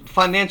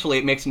financially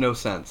it makes no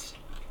sense.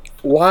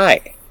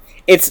 Why?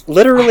 It's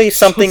literally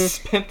something.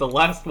 Spent the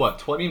last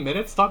 20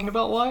 minutes talking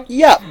about why?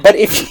 Yeah, but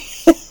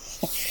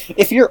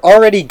if you're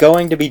already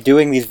going to be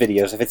doing these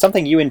videos, if it's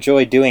something you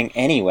enjoy doing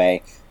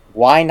anyway,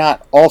 why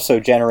not also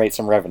generate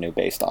some revenue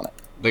based on it?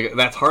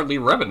 That's hardly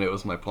revenue,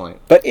 is my point.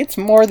 But it's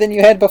more than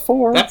you had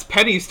before. That's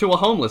pennies to a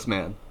homeless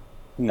man.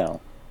 No.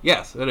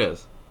 Yes, it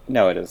is.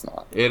 No, it is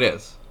not. It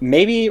is.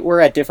 Maybe we're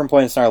at different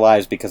points in our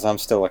lives because I'm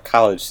still a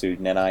college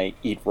student and I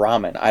eat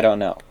ramen. I don't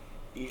know.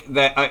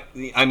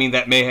 I mean,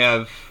 that may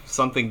have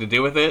something to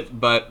do with it,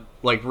 but,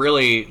 like,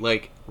 really,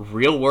 like,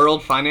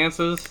 real-world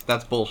finances,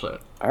 that's bullshit.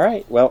 All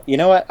right. Well, you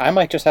know what? I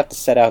might just have to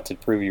set out to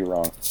prove you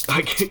wrong.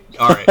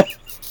 All right.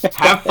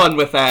 Have fun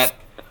with that.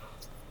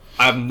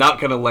 I'm not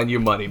gonna lend you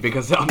money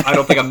because I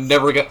don't think I'm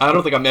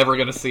ever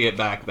gonna see it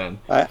back then.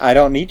 I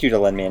don't need you to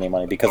lend me any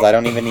money because I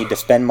don't even need to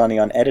spend money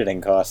on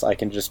editing costs. I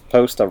can just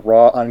post a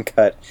raw,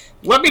 uncut.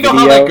 Let me know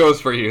video. how that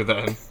goes for you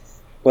then.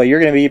 Well, you're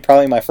gonna be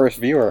probably my first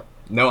viewer.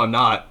 No, I'm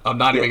not. I'm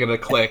not even gonna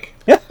click.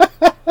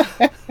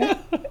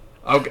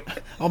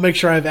 I'll make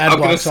sure I have ad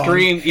blocks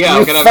on. Yeah,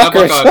 I'm gonna have ad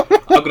block on.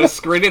 I'm gonna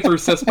screen it through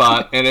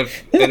Syspot, and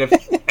if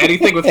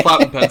anything with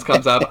fountain pens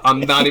comes up, I'm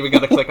not even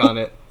gonna click on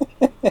it.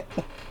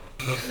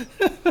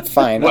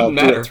 Fine, I'll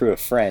do it through a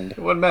friend. It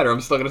wouldn't matter.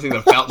 I'm still gonna see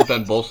the fountain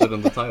pen bullshit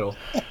in the title.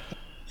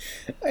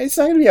 It's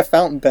not gonna be a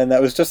fountain pen.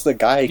 That was just the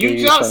guy. You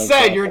just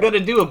said you're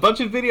gonna do a bunch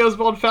of videos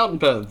about fountain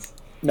pens.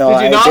 No,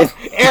 did you not?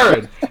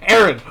 Aaron,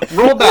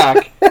 roll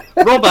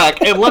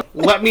back, and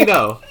let me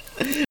know.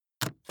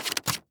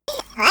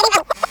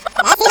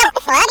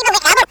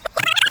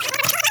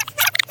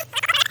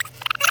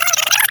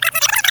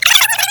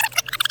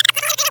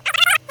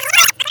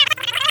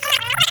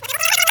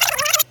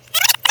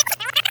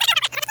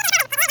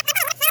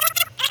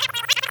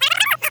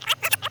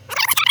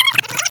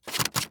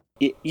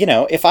 You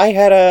know, if I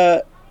had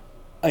a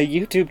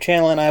YouTube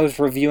channel and I was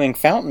reviewing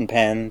fountain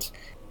pens,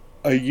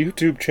 and I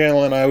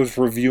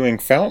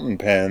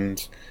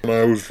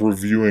was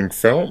reviewing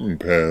fountain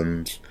pens.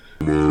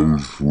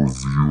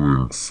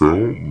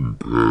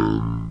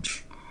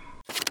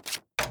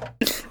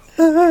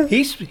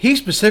 He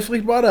specifically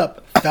brought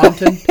up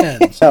fountain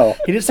pens. No.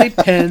 He didn't say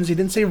pens. He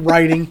didn't say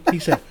writing. He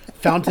said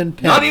fountain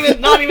pens.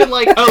 Not even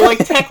like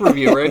tech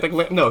review, right?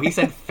 Like, no, he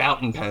said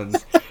fountain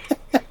pens.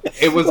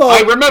 It was. Well,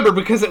 I remember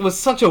because it was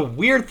such a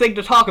weird thing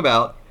to talk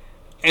about,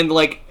 and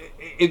like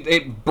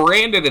it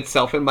branded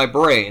itself in my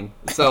brain.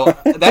 So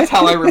that's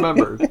how I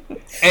remembered.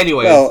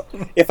 Anyways, well,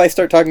 if I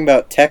start talking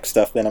about tech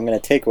stuff, then I'm going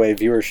to take away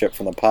viewership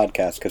from the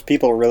podcast because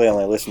people really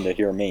only listen to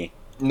hear me.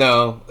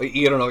 No,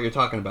 you don't know what you're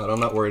talking about. I'm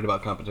not worried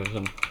about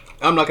competition.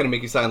 I'm not going to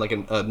make you sign like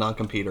a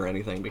non-compete or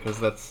anything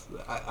because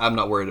I'm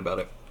not worried about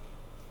it.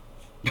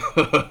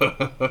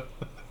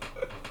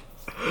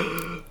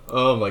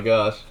 Oh my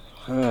gosh.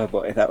 Oh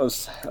boy, that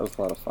was a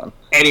lot of fun.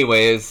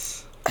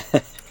 Anyways,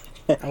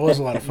 that was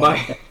a lot of fun.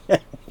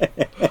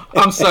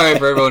 I'm sorry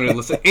for everyone who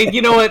listened. And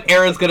you know what?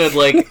 Aaron's gonna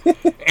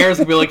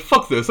be like,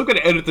 fuck this. I'm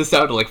gonna edit this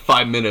out to like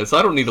 5 minutes.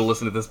 I don't need to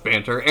listen to this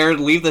banter.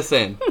 Aaron, leave this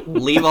in.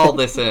 Leave all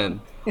this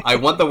in. I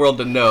want the world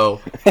to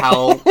know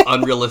how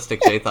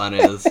unrealistic Jathan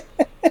is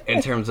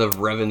in terms of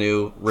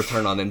revenue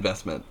return on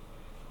investment.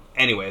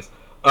 Anyways,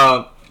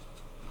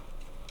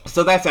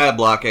 so that's ad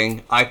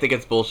blocking. I think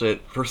it's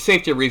bullshit. For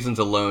safety reasons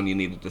alone, you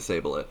need to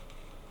disable it.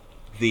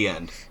 The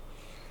end.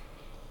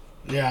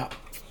 Yeah,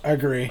 I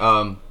agree.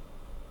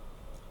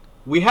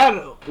 We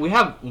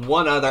have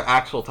one other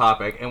actual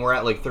topic, and we're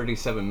at like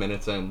 37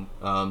 minutes in.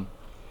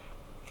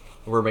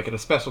 We're making a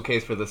special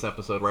case for this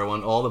episode where I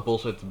want all the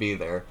bullshit to be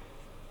there,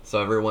 so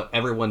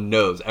everyone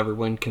knows,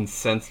 everyone can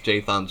sense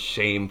Jathan's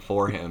shame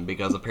for him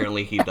because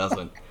apparently he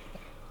doesn't.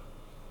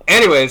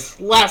 Anyways,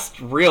 last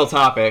real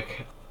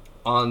topic.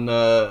 On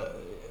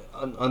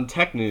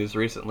tech news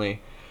recently,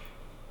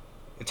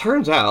 it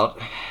turns out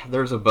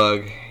there's a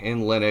bug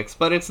in Linux,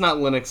 but it's not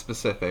Linux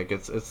specific.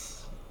 It's a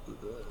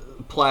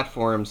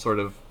platform sort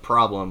of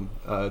problem,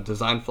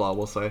 design flaw,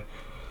 we'll say,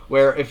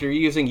 where if you're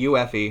using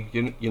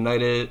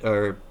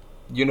UEFI,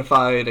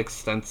 Unified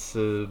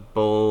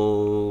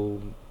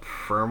Extensible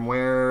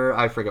Firmware,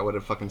 I forget what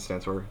it fucking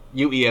stands for,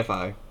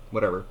 UEFI,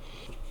 whatever.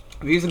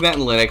 If you're using that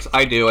in Linux,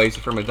 I use it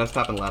for my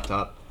desktop and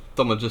laptop.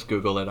 Someone just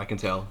Google it, I can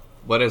tell.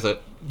 What is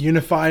it?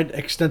 Unified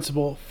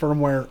Extensible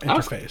Firmware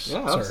Interface.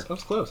 That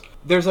was close.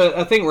 There's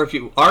a thing where if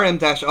you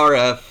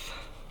rm-rf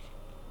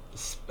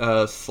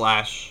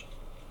slash,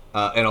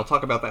 and I'll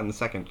talk about that in a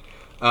second,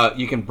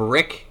 you can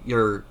brick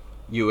your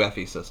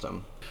UEFI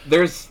system.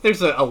 There's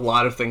a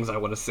lot of things I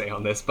want to say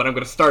on this, but I'm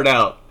going to start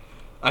out.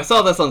 I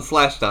saw this on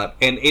Slashdot,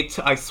 and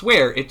I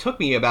swear it took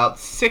me about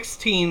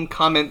 16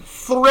 comment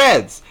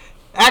threads,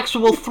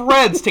 actual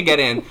threads to get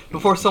in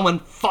before someone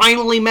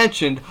finally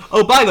mentioned,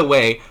 oh, by the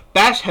way,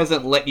 Bash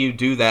hasn't let you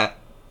do that.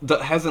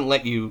 Hasn't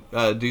let you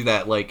do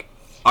that like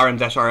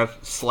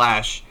rm-rf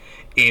slash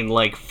in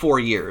like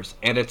 4 years,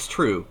 and it's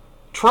true.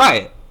 Try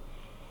it.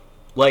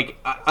 Like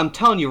I'm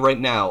telling you right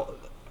now,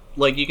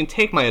 like you can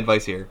take my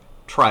advice here.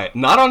 Try it.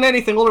 Not on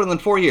anything older than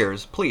 4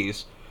 years,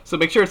 please. So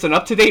make sure it's an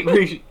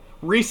up-to-date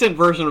recent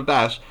version of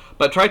Bash.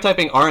 But try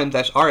typing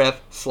rm-rf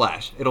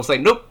slash. It'll say,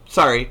 nope,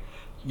 sorry,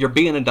 you're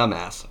being a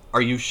dumbass.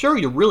 Are you sure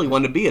you really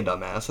want to be a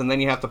dumbass? And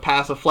then you have to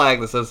pass a flag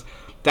that says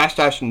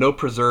 -- no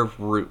preserve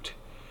root.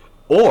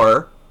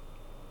 Or,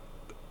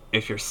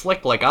 if you're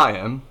slick like I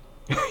am,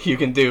 you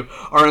can do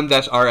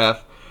rm-rf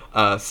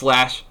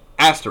slash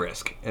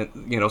asterisk,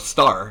 and,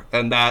 star,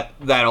 and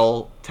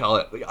that'll tell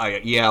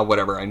it, yeah,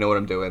 whatever, I know what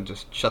I'm doing,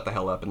 just shut the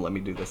hell up and let me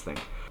do this thing.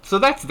 So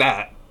that's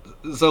that.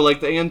 So like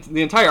the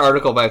entire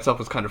article by itself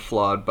was kind of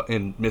flawed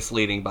and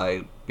misleading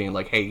by being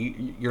like, hey,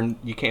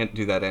 you can't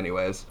do that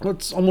anyways. Well,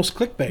 it's almost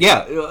clickbait.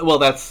 Yeah, well,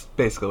 that's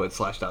basically what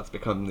Slashdot's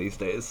become these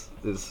days.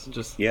 Is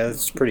just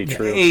that's pretty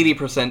true.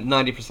 80%,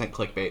 90%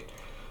 clickbait.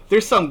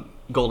 There's some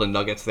golden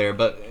nuggets there,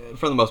 but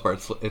for the most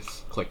part,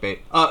 it's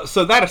clickbait.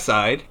 So that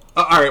aside,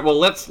 all right. Well,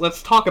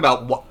 let's talk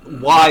about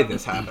why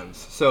this happens.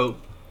 So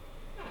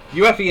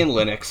UEFI and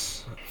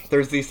Linux,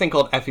 there's these thing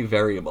called EFI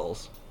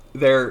variables.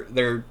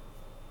 They're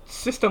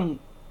system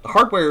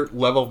hardware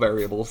level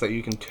variables that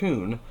you can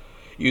tune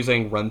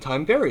using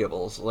runtime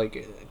variables,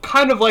 like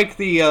kind of like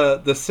the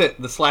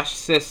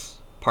 /sys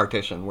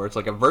partition, where it's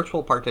like a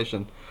virtual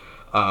partition,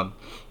 and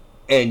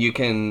you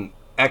can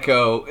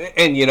echo,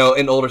 and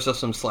in older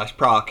systems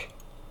 /proc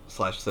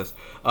 /sys,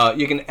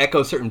 you can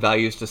echo certain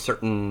values to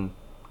certain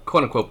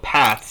quote unquote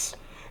paths,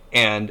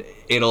 and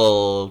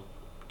it'll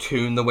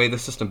tune the way the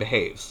system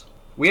behaves.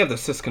 We have the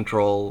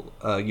syscontrol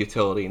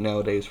utility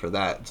nowadays for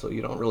that, so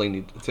you don't really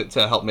need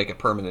to help make it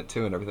permanent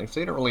too and everything.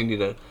 So you don't really need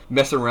to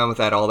mess around with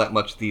that all that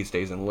much these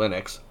days in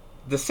Linux.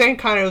 The same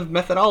kind of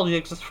methodology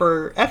exists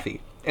for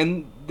EFI,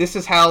 and this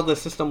is how the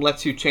system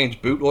lets you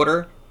change boot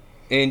order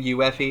in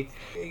UEFI.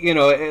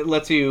 It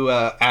lets you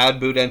add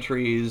boot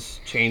entries,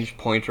 change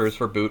pointers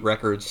for boot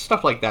records,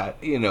 stuff like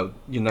that. Unified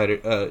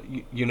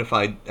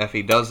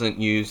EFI doesn't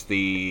use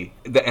the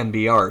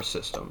MBR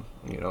system.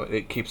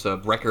 It keeps a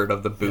record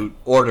of the boot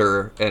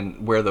order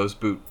and where those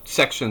boot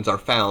sections are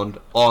found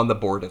on the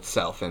board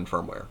itself in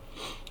firmware,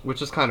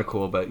 which is kind of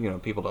cool, but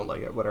people don't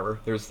like it.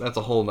 Whatever. That's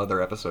a whole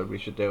nother episode we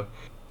should do.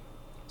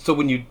 So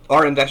when you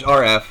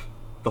rm-rf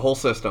the whole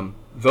system,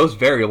 those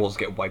variables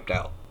get wiped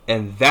out,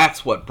 and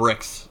that's what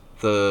bricks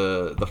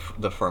the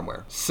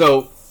firmware.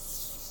 So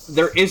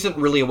there isn't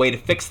really a way to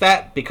fix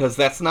that, because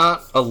that's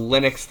not a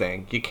Linux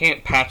thing. You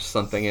can't patch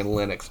something in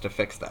Linux to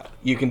fix that.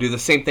 You can do the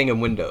same thing in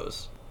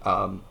Windows.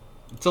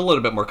 It's a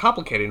little bit more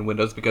complicated in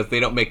Windows because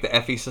they don't make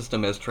the FE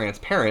system as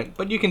transparent,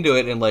 but you can do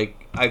it in,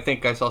 I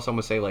think I saw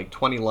someone say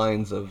 20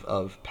 lines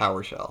of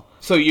PowerShell.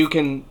 So you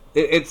can,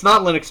 it's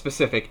not Linux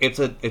specific, it's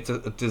a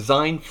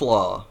design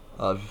flaw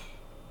of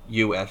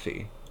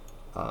UEFI.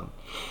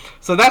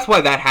 So that's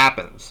why that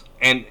happens,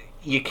 and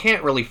you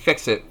can't really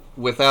fix it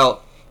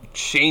without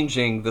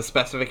changing the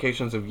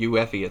specifications of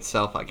UEFI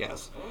itself, I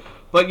guess.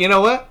 But you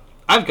know what?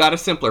 I've got a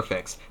simpler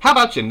fix. How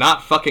about you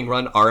not fucking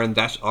run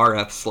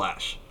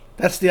rm-rf/?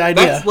 That's the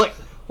idea.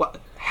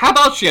 How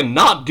about you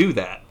not do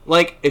that?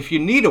 If you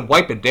need to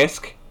wipe a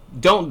disk,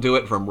 don't do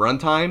it from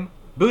runtime.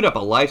 Boot up a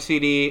live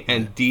CD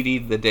and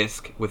DD the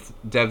disk with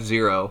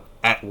dev0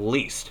 at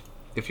least.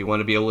 If you want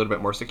to be a little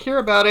bit more secure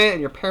about it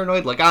and you're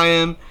paranoid like I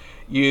am,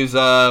 use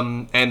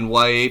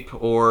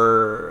nwipe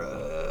or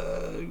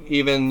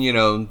even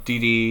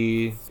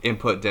DD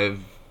input dev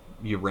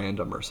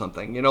random or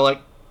something.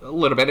 A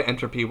little bit of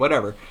entropy,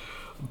 whatever.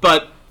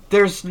 But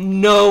there's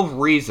no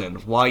reason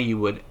why you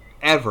would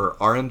ever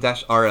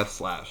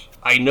rm-rf/.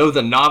 I know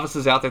the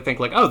novices out there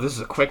think oh, this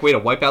is a quick way to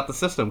wipe out the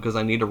system because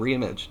I need a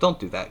reimage. Don't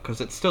do that,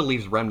 because it still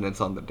leaves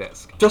remnants on the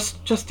disk.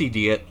 Just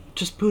DD it.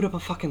 Just boot up a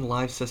fucking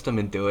live system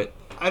and do it.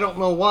 I don't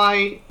know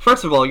why.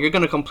 First of all, you're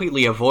going to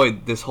completely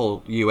avoid this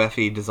whole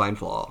UEFI design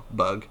flaw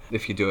bug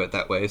if you do it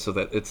that way, so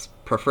that it's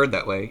preferred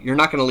that way. You're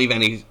not going to leave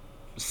any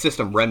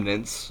system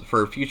remnants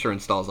for future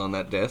installs on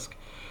that disk.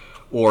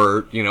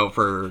 Or,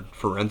 for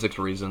forensics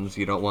reasons,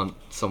 you don't want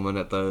someone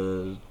at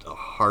the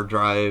hard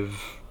drive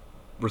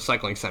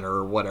recycling center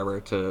or whatever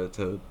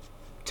to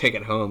take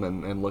it home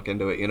and look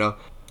into it,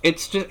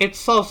 It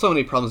solves so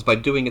many problems by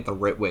doing it the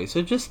right way,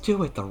 so just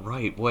do it the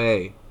right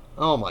way.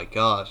 Oh my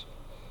gosh.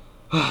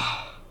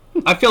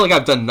 I feel like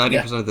I've done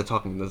 90% of the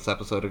talking in this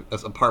episode,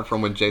 apart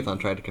from when Jathan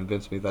tried to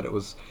convince me that it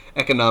was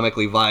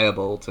economically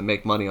viable to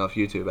make money off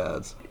YouTube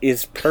ads.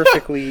 Is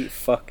perfectly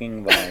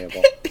fucking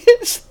viable.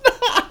 It's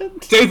not.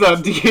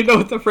 Jathan, do you know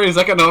what the phrase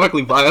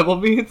economically viable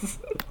means?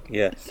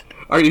 Yes.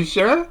 Are you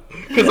sure?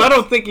 Because I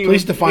don't think you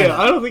Please define it.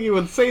 I don't think you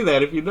would say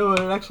that if you know what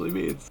it actually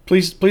means.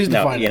 Please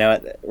define it. You know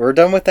what? We're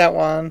done with that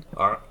one.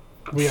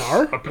 We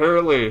are?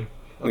 Apparently,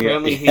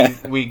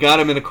 we got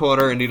him in a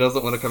corner and he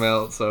doesn't want to come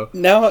out. So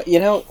no,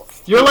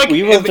 you're like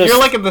you're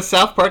like in the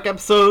South Park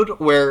episode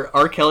where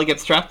R. Kelly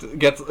gets trapped.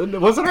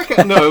 Was it R.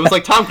 Kelly? No, it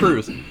was Tom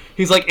Cruise.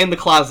 He's in the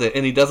closet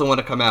and he doesn't want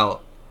to come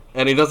out.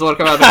 And he doesn't want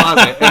to come out of the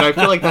closet. And I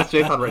feel like that's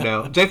Jathan right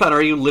now. Jathan,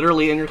 are you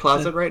literally in your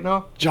closet right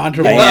now? John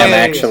Travolta. I am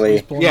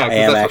actually. Yeah,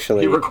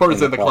 because he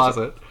records in the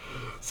closet.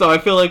 So I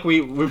feel like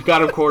we've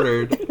got him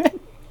cornered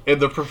in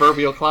the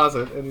proverbial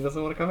closet, and he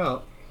doesn't want to come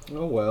out.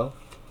 Oh, well.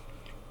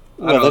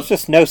 Well, there's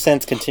just no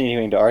sense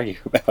continuing to argue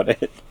about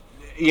it.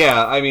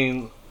 Yeah, I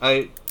mean,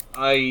 I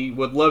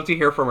would love to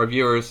hear from our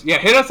viewers. Yeah,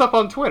 hit us up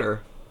on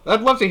Twitter. I'd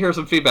love to hear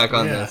some feedback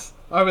on this.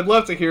 I would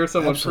love to hear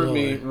someone prove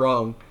me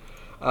wrong.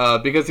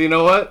 Because you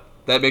know what?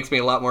 That makes me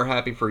a lot more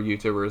happy for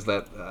YouTubers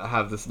that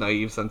have this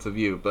naive sense of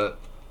you. But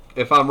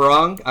if I'm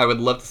wrong, I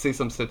would love to see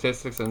some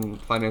statistics and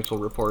financial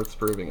reports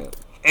proving it.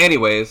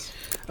 Anyways.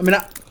 I mean,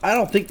 I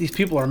don't think these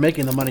people are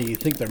making the money you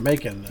think they're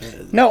making.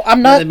 No,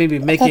 I'm not. Maybe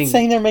I'm not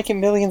saying they're making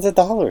millions of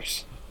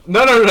dollars.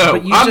 No.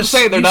 But you I'm just-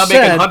 saying they're you not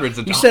said- making hundreds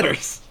of you said-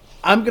 dollars.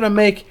 I'm gonna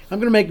make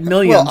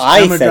millions. Well, I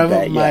I'm gonna said drive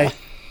that, up my yeah.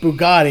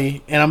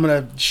 Bugatti and I'm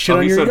gonna shit Oh,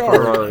 on he your said yard.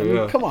 Ferrari, I mean,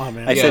 yeah. come on,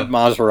 man. I said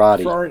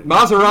Maserati.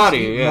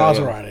 Maserati, yeah.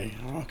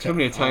 Maserati. Okay. Too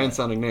many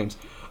Italian-sounding names.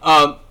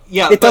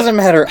 Yeah, It doesn't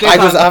matter. I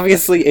was Jason,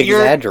 obviously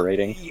you're-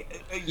 exaggerating.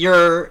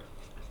 Your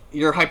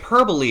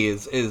hyperbole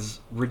is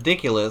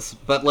ridiculous,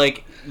 but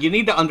like you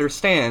need to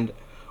understand,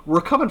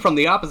 we're coming from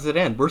the opposite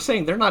end. We're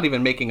saying they're not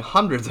even making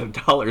hundreds of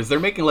dollars. They're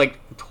making like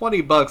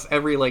 $20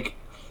 every like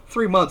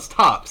 3 months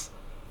tops.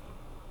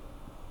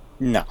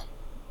 No.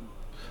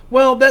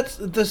 Well, that's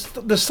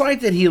the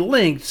site that he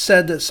linked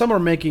said that some are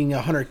making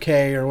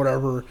 100K or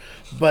whatever,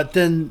 but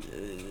then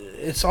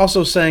it's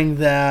also saying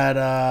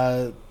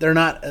that they're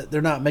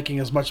not making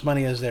as much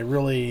money as they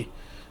really,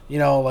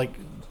 like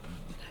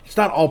it's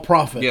not all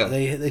profit. Yeah.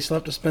 They still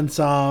have to spend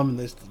some.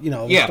 They, they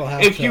still Yeah,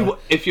 have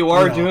if you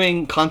are know.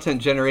 doing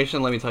content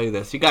generation, let me tell you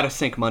this: you got to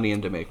sink money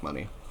in to make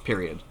money.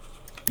 Period.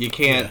 You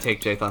can't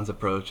take Jathan's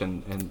approach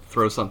and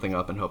throw something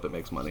up and hope it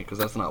makes money, because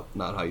that's not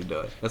how you do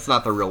it. That's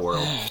not the real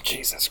world.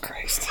 Jesus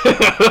Christ.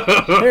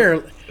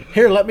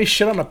 Here, let me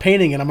shit on a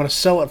painting and I'm going to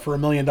sell it for $1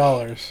 million.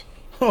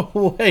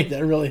 Oh wait,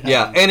 that really happens.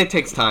 Yeah, and it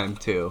takes time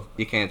too.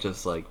 You can't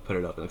just like put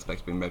it up and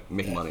expect to be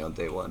making money on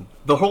day one.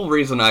 The whole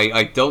reason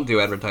I don't do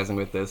advertising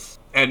with this,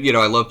 and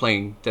I love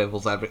playing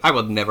devil's advocate. I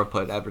would never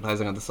put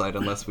advertising on the site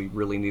unless we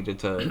really needed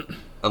to,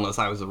 unless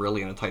I was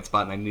really in a tight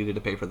spot and I needed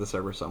to pay for the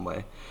server some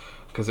way.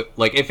 Because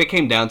like if it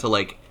came down to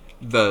like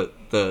the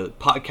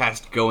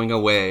podcast going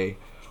away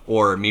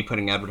or me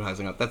putting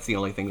advertising up, that's the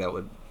only thing that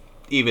would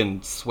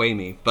even sway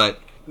me. But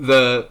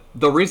the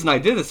reason I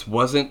did this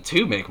wasn't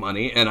to make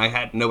money, and I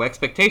had no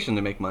expectation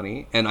to make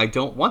money, and I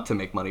don't want to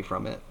make money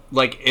from it.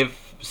 Like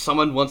if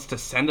someone wants to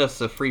send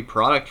us a free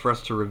product for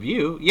us to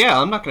review, yeah,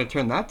 I'm not going to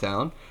turn that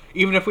down,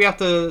 even if we have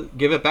to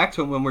give it back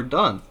to them when we're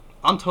done.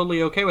 I'm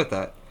totally okay with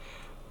that.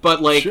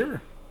 But like,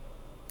 Sure.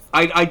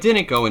 I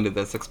didn't go into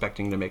this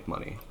expecting to make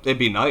money. It'd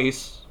be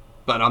nice,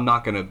 but I'm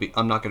not gonna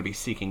be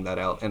seeking that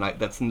out, and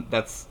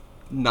that's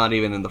not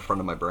even in the front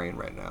of my brain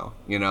right now.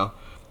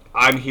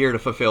 I'm here to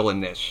fulfill a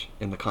niche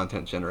in the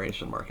content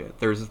generation market.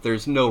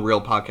 There's no real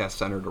podcast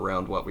centered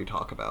around what we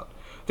talk about.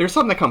 There's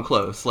some that come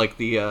close, like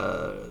the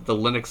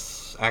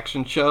Linux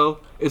Action Show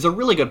is a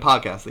really good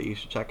podcast that you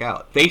should check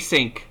out. They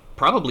sink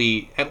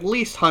probably at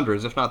least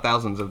hundreds, if not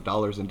thousands of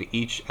dollars into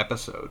each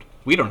episode.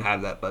 We don't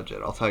have that budget,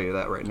 I'll tell you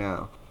that right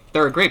now.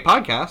 They're a great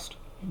podcast,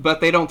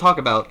 but they don't talk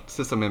about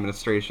system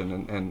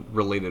administration and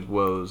related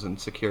woes and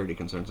security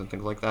concerns and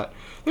things like that.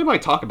 They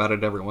might talk about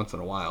it every once in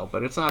a while,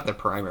 but it's not their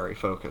primary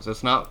focus.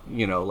 It's not,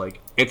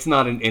 it's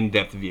not an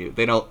in-depth view.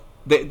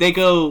 They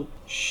go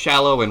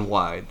shallow and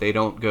wide. They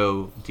don't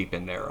go deep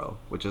and narrow,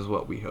 which is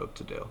what we hope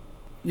to do.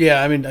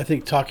 Yeah, I mean, I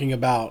think talking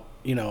about,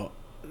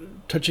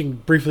 touching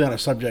briefly on a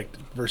subject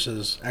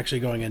versus actually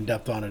going in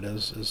depth on it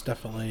is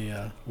definitely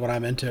what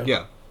I'm into.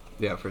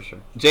 Yeah, for sure.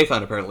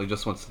 Jathan apparently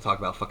just wants to talk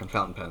about fucking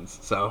fountain pens,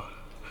 so...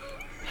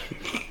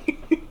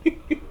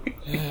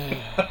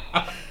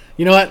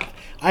 You know what?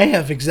 I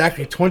have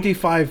exactly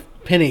 25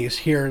 pennies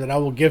here that I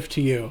will give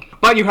to you.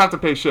 But you have to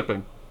pay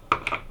shipping.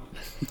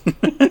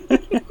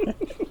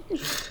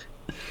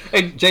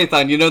 Hey,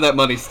 Jathan, you know that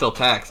money's still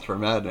taxed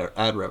from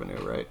ad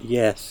revenue, right?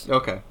 Yes.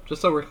 Okay,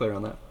 just so we're clear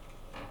on that.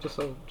 Just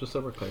so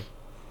we're clear.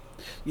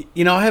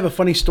 I have a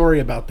funny story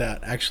about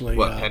that, actually.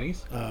 What,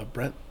 pennies?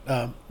 Brent?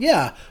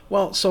 Yeah.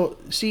 Well, so,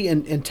 see,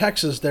 in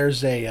Texas,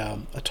 there's a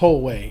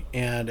tollway,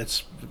 and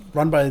it's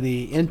run by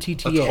the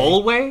NTTA. A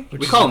tollway?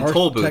 We call them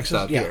toll booths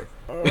out here.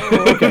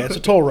 Okay, it's a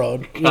toll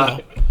road.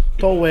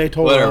 Tollway,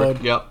 toll Whatever.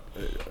 road. Yep.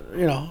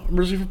 I'm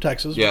originally from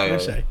Texas. Yeah, what can I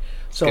yeah, say? yeah.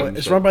 So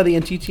it's run by the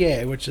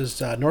NTTA, which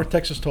is North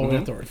Texas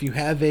Tollway Authority. If you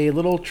have a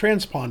little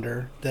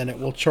transponder, then it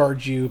will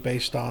charge you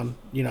based on,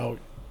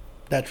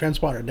 that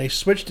transponder. They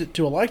switched it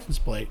to a license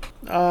plate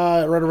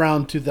right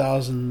around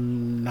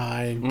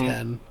 2009,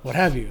 10, what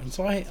have you. And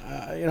so I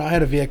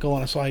had a vehicle,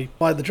 and so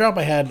the job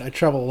I had, I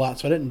travel a lot,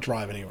 so I didn't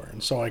drive anywhere.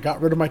 And so I got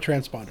rid of my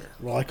transponder.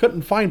 Well, I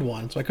couldn't find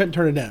one, so I couldn't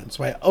turn it in.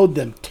 So I owed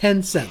them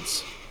 10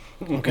 cents.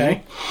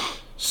 Okay?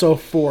 So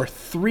for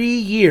 3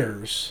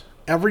 years,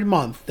 every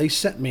month, they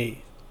sent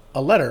me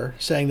a letter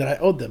saying that I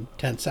owed them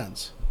 10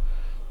 cents.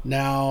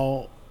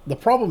 Now, the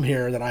problem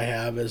here that I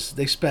have is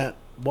they spent,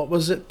 what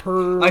was it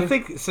per... I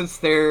think since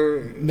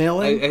they're...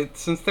 mailing?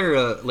 Since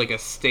they're like a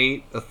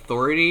state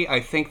authority, I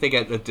think they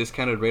get a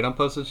discounted rate on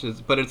postage,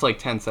 but it's like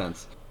 10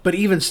 cents. But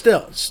even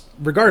still,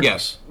 regardless...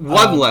 Yes,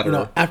 one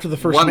letter. After the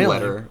first one mailing,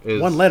 letter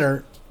is one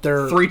letter,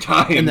 they're 3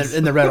 times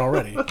in the red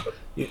already.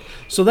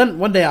 So then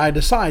one day I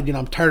decide,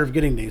 I'm tired of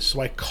getting these. So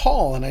I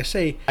call and I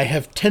say, I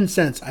have 10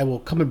 cents. I will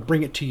come and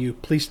bring it to you.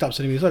 Please stop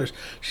sending me these letters.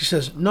 She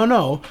says,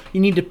 no, you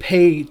need to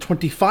pay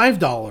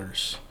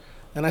 $25.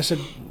 And I said,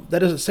 that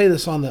doesn't say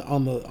this on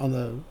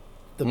the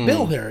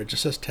bill here. It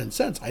just says 10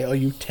 cents. I owe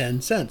you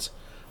 10 cents.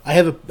 I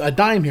have a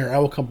dime here. I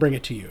will come bring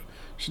it to you.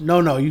 She said,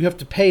 no, you have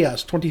to pay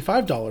us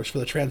 $25 for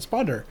the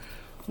transponder.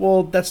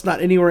 Well, that's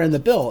not anywhere in the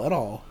bill at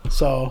all.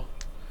 So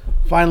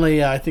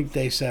finally, I think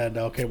they said,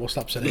 "Okay, we'll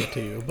stop sending it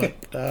to you." But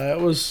it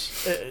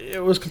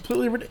was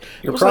completely ridiculous.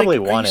 You're probably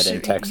wanted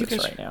in Texas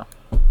right now.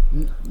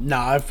 No,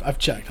 I've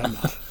checked. I'm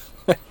not.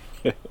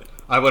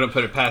 I wouldn't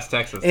put it past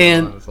Texas,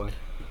 And- honestly.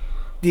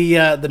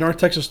 The North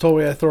Texas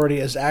Tollway Authority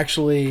has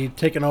actually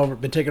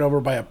been taken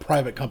over by a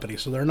private company,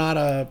 so they're not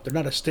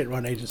a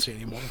state-run agency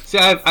anymore. See,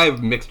 I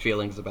have mixed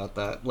feelings about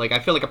that. Like, I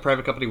feel like a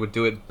private company would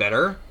do it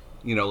better,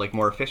 like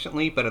more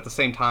efficiently, but at the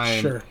same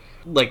time, Sure.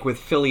 like with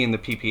Philly and the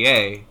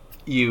PPA,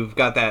 you've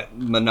got that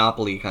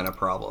monopoly kind of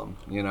problem,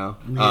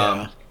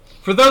 Yeah.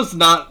 For those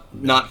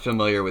not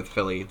familiar with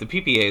Philly, the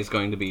PPA is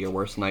going to be your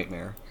worst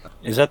nightmare.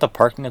 Is that the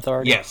parking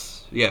authority?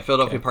 Yes. Yeah,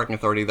 Philadelphia Parking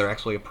Authority, they're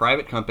actually a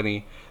private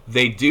company.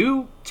 They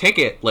do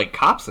ticket, like,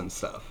 cops and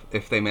stuff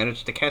if they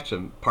manage to catch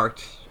them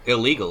parked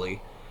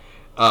illegally,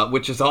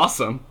 which is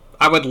awesome.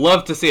 I would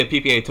love to see a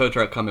PPA tow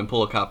truck come and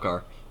pull a cop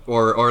car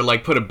or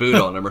like, put a boot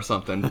on them or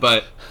something,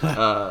 but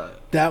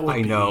That would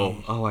I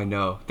know. Oh, I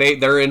know.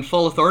 They're in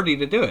full authority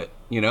to do it,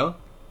 And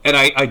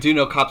I do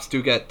know cops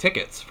do get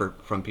tickets from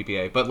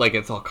PPA, but, like,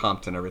 it's all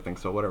comped and everything,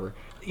 so whatever.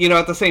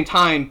 At the same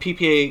time,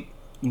 PPA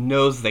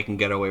knows they can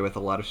get away with a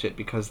lot of shit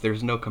because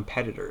there's no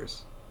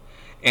competitors.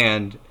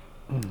 And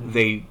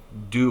they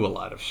do a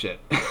lot of shit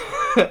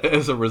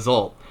as a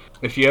result.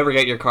 If you ever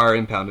get your car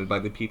impounded by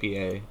the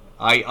PPA,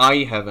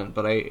 I haven't,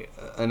 but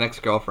an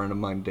ex-girlfriend of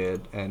mine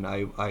did, and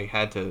I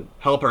had to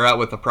help her out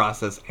with the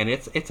process, and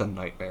it's a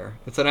nightmare.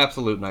 It's an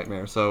absolute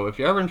nightmare. So if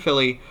you're ever in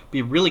Philly,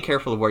 be really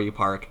careful of where you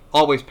park.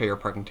 Always pay your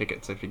parking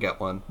tickets if you get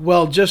one.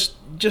 Well, just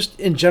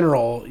in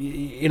general,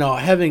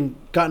 having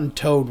gotten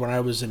towed when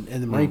I was in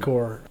the Marine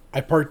Corps, I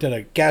parked at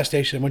a gas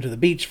station, went to the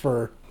beach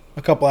for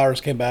a couple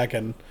hours, came back,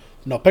 and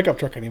no pickup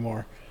truck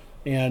anymore.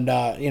 And,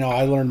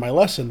 I learned my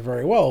lesson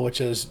very well, which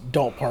is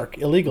don't park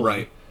illegally.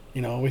 Right.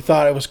 We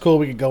thought it was cool.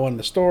 We could go in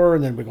the store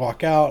and then we'd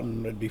walk out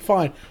and it'd be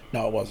fine.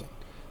 No, it wasn't.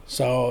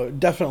 So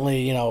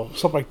definitely,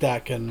 something like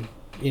that can,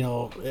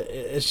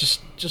 it's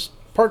just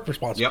park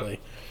responsibly. Yep.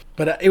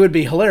 But it would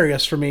be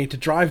hilarious for me to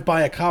drive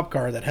by a cop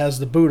car that has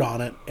the boot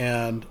on it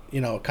and,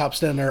 a cop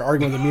standing there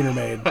arguing with the meter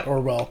maid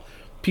or,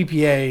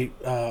 PPA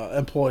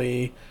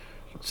employee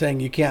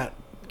saying you can't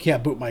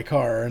boot my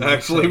car. And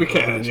Actually, we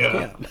can,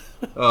 yeah.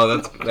 Oh,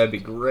 that'd be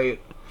great.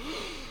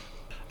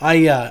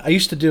 I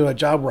used to do a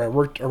job where I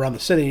worked around the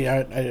city.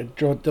 I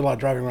did a lot of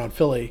driving around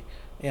Philly,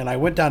 and I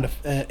went down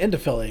into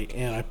Philly,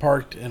 and I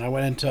parked, and I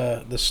went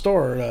into the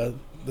store,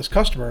 this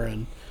customer,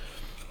 and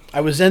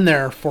I was in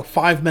there for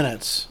 5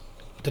 minutes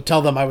to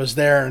tell them I was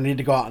there and need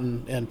to go out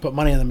and put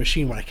money in the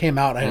machine. When I came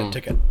out, I had a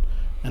ticket,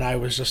 and I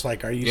was just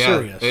like, "Are you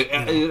serious?"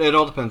 It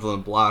all depends on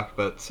the block,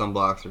 but some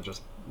blocks are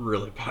just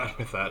really bad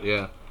with that.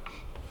 Yeah,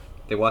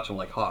 they watch them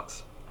like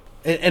hawks.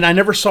 And I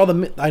never saw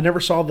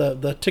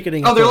the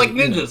ticketing. Oh, they're like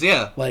ninjas,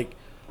 yeah. Like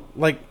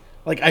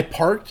I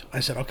parked. I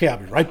said, okay, I'll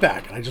be right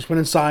back. And I just went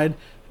inside,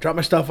 dropped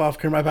my stuff off,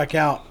 came right back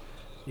out.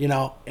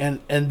 And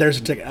there's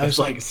a ticket. I was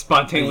like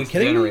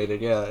spontaneously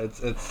generated. Yeah,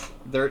 it's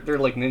they're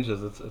like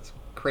ninjas. It's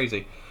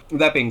crazy.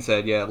 That being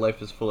said, yeah,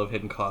 life is full of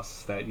hidden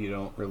costs that you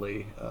don't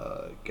really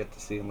get to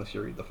see unless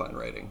you read the fine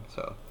writing.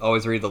 So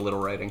always read the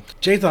little writing.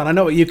 Jathan, I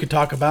know what you could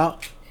talk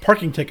about.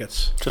 Parking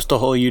tickets. Just a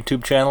whole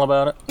YouTube channel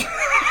about it?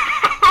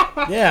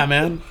 Yeah,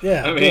 man.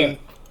 Yeah. I mean,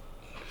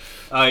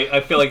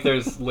 I feel like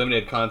there's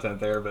limited content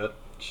there, but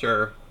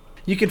sure.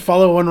 You could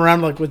follow one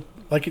around like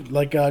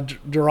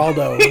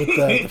Geraldo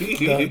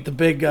with the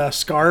big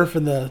scarf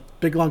and the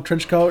big long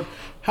trench coat.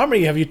 How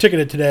many have you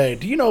ticketed today?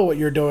 Do you know what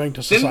you're doing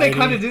to society? Didn't they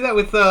kind of do that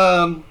with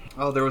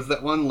there was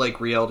that one like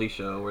reality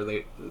show where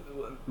they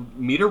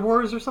Meter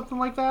Wars or something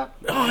like that?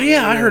 Oh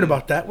yeah, I heard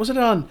about that. Was it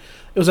on?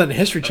 It was on the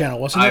History Channel,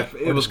 wasn't it?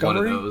 It was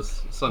Discovery? One of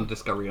those, some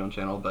Discovery owned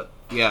channel, but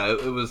yeah,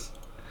 it was.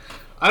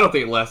 I don't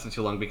think it lasted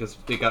too long because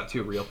it got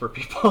too real for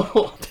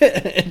people.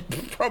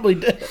 It probably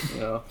did.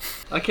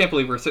 I can't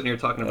believe we're sitting here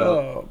talking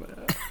about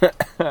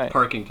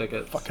parking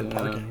tickets. Fucking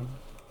parking.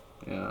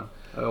 Yeah.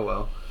 Oh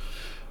well.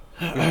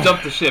 We've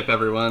jumped the ship,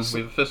 everyone.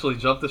 We've officially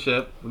jumped the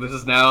ship. This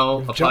is now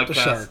a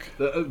podcast.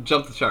 The shark.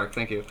 Jump the shark.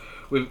 Thank you.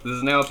 This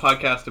is now a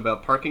podcast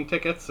about parking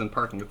tickets and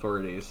parking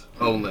authorities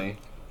only.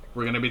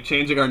 We're going to be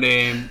changing our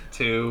name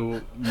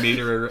to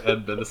Meter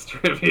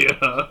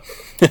Administrivia.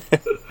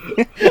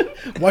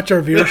 Watch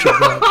our viewership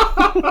go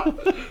up.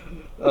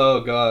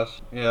 Oh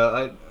gosh,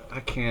 yeah, I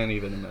can't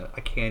even.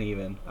 I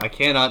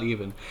cannot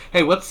even.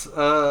 Hey, what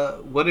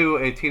do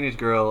a teenage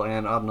girl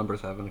and odd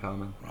numbers have in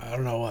common? I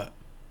don't know what.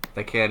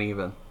 They can't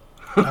even.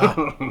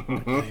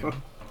 That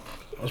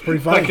was pretty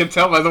funny. I can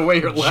tell by the way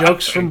you're laughing.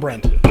 Jokes from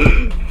Brent.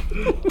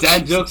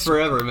 Dad jokes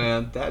forever,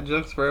 man. Dad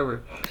jokes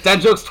forever.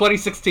 Dad jokes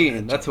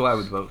 2016. That's who I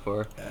would vote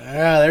for.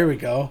 Yeah, there we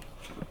go.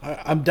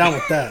 I'm down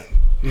with that.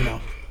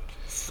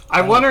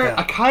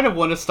 I kind of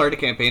want to start a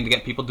campaign to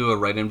get people to do a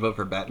write-in vote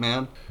for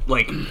Batman.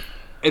 Like,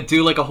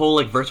 do like a whole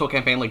like virtual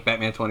campaign like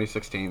Batman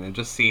 2016 and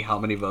just see how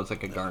many votes I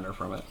could garner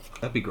from it.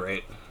 That'd be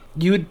great.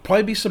 You would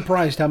probably be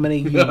surprised how many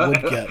you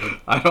would get.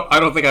 I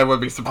don't think I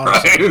would be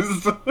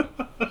surprised.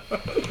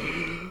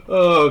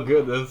 Oh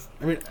goodness.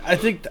 I mean, I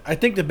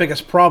think the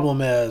biggest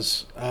problem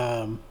is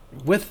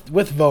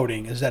with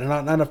voting is that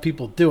not enough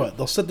people do it.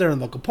 They'll sit there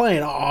and they'll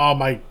complain, "Oh,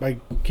 my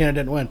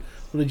candidate didn't win."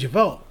 Well, did you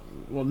vote?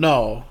 Well,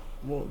 no.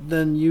 Well,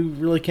 then you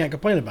really can't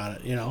complain about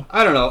it,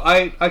 I don't know.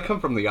 I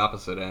come from the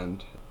opposite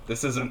end.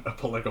 This isn't a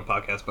political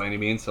podcast by any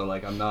means, so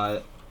like I'm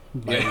not.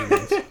 By any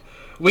means.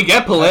 We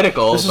get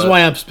political. This is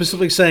why I'm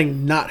specifically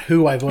saying not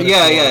who I voted for.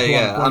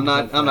 Yeah. I'm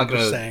not going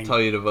to tell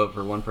you to vote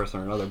for one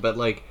person or another, but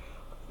like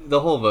the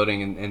whole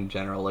voting in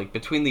general, like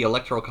between the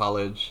Electoral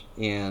College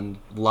and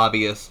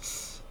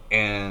lobbyists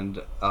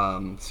and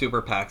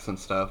super PACs and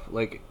stuff,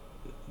 like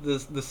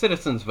the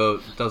citizens'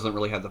 vote doesn't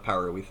really have the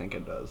power we think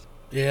it does.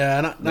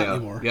 Yeah, not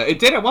anymore. Yeah, it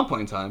did at one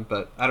point in time,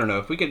 but I don't know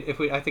if we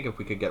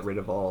could get rid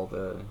of all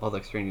the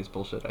extraneous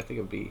bullshit, I think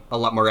it would be a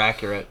lot more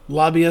accurate.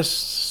 Lobbyists,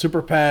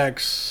 super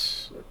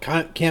PACs,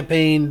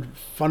 campaign,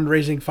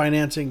 fundraising,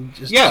 financing,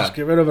 just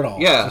get rid of it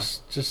all. Yeah.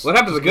 Just what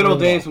happened to the good old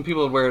days when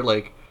people would wear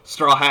like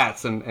straw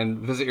hats and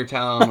visit your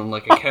town on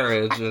like a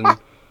carriage and.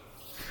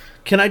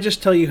 Can I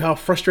just tell you how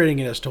frustrating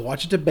it is to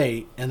watch a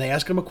debate and they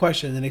ask them a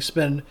question and they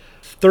spend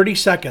 30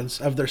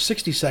 seconds of their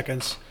 60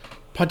 seconds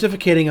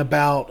pontificating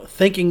about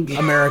thanking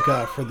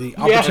America for the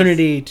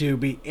opportunity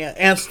to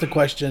answer the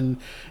question,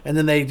 and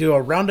then they do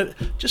a round of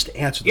just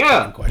answer the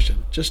fucking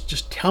question.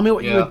 Just tell me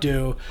what you would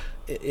do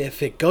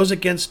if it goes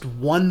against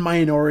one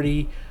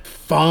minority.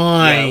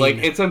 Fine. Yeah, like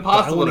it's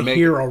impossible to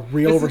hear a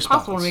real response. It's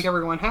impossible to make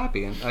everyone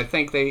happy, and I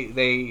think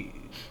they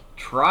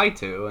try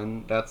to,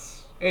 and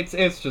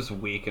it's just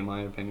weak in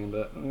my opinion.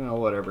 But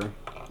whatever.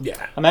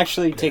 Yeah, I'm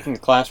actually taking a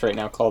class right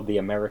now called The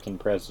American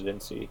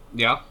Presidency.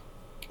 Yeah.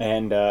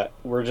 And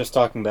we're just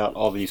talking about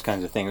all these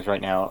kinds of things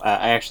right now.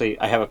 I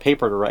have a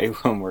paper to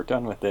write when we're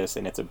done with this,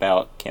 and it's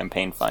about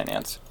campaign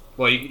finance.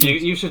 Well,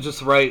 you should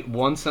just write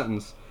one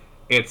sentence.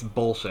 It's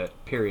bullshit.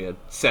 Period.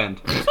 Send.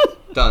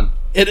 Done.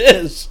 It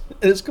is.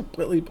 It is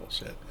completely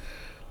bullshit.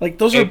 Like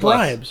those are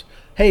bribes.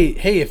 Hey,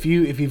 if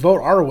you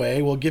vote our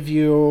way, we'll give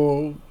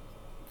you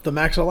the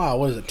max allow.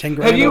 What is it? 10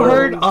 grand. Have you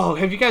heard? Oh,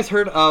 have you guys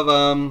heard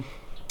of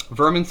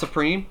Vermin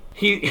Supreme?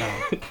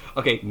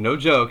 Okay, no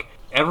joke.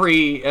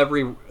 Every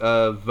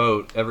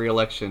vote, every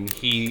election,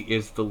 he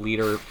is the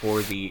leader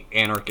for the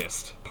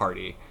Anarchist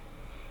Party,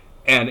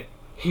 and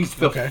he's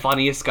the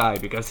funniest guy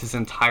because his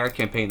entire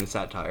campaign is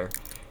satire.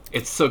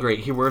 It's so great.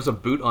 He wears a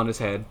boot on his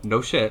head.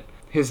 No shit.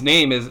 His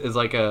name is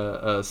like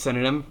a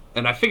synonym,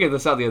 and I figured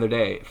this out the other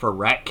day for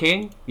Rat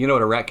King. You know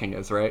what a Rat King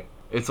is, right?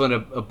 It's when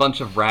a bunch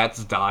of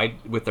rats died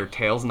with their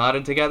tails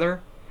knotted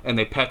together, and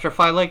they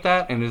petrify like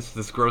that, and it's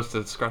this gross,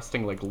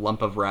 disgusting like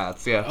lump of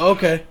rats. Yeah.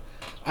 Okay.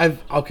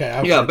 I've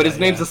but his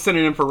name's a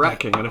synonym for Rat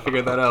King, and I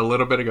figured that out a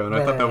little bit ago, and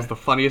I thought that was the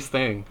funniest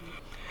thing.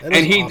 And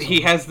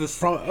he has this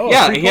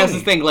he has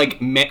this thing like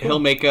he'll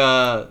make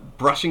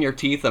brushing your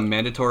teeth a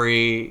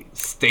mandatory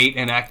state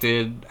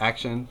enacted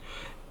action.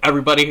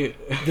 Everybody,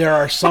 there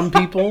are some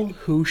people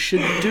who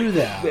should do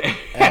that.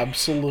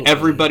 Absolutely.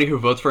 Everybody who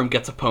votes for him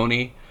gets a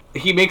pony.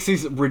 He makes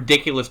these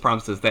ridiculous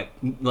promises that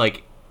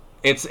like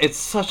it's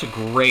such a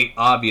great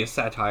obvious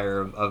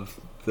satire of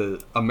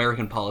the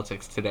American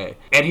politics today,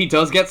 and he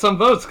does get some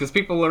votes because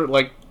people are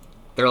like,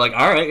 they're like,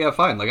 all right, yeah,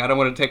 fine, like I don't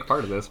want to take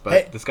part of this,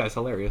 but this guy's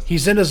hilarious.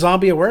 He's into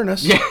zombie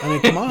awareness. Yeah, I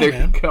mean, come on,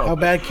 man. How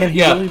bad can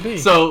he really be?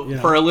 So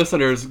for our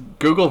listeners,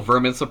 Google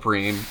Vermin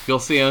Supreme. You'll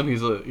see him.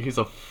 He's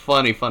a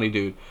funny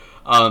dude.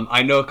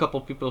 I know a couple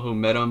people who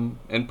met him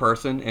in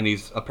person, and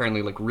he's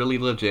apparently like really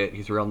legit.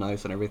 He's real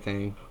nice and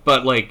everything.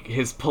 But like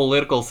his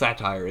political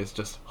satire is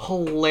just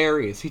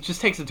hilarious. He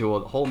just takes it to a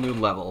whole new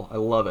level. I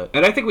love it.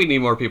 And I think we need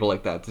more people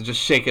like that to just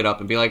shake it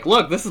up and be like,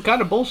 look, this is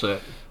kind of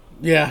bullshit.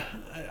 Yeah,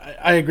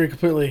 I agree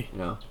completely.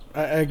 Yeah,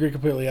 I agree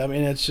completely. I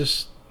mean, it's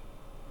just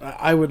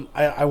I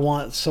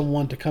want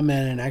someone to come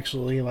in and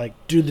actually like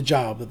do the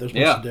job that they're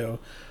supposed to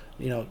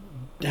do.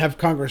 Have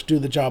Congress do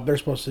the job they're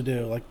supposed to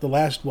do. Like the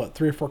last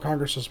 3 or 4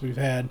 Congresses we've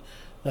had,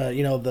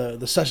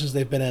 the sessions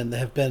they've been in, they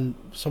have been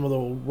some of the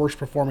worst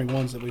performing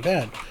ones that we've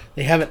had.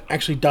 They haven't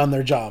actually done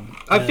their job.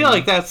 I feel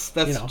like that's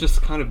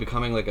just kind of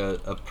becoming like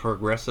a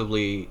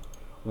progressively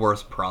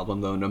worse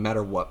problem though, no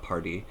matter what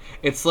party.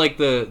 It's like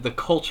the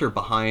culture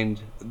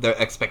behind the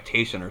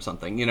expectation or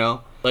something,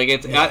 like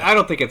it's I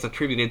don't think it's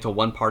attributed to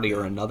one party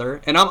or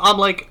another. And I'm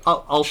like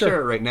I'll share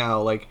it right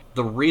now. Like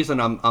the reason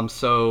I'm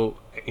so,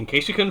 in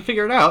case you couldn't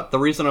figure it out, the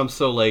reason I'm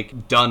so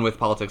like done with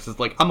politics is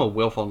like I'm a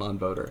willful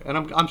non-voter, and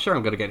I'm sure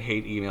I'm gonna get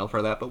hate email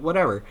for that, but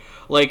whatever.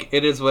 Like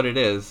it is what it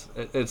is.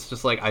 It's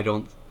just like I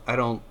don't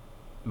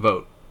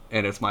vote.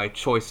 And it's my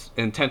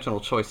intentional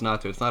choice not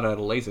to. It's not out of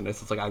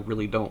laziness. It's like I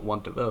really don't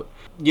want to vote.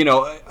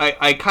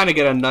 I kind of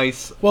get a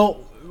nice. Well,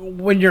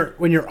 when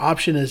your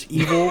option is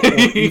evil or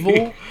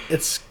evil,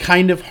 it's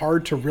kind of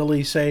hard to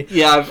really say.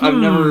 Yeah, I've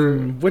never.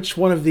 Which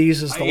one of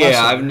these is the lesser?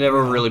 Yeah, I've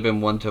never really been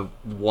one to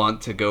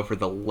want to go for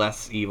the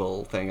less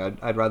evil thing.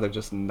 I'd rather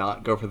just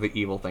not go for the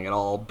evil thing at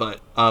all. But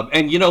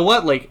and you know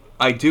what? Like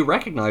I do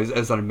recognize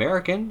as an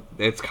American,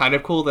 it's kind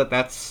of cool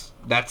that's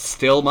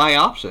still my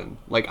option.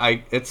 Like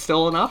it's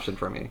still an option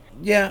for me.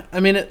 Yeah, I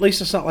mean, at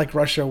least it's not like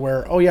Russia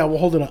where, we'll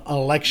hold an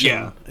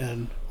election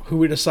and who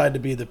we decide to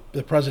be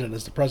the president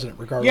is the president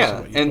regardless of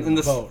what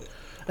you vote.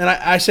 And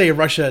I say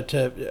Russia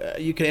to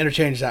you can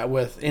interchange that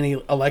with any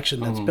election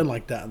that's been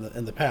like that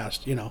in the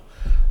past.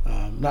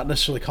 Not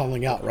necessarily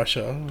calling out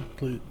Russia.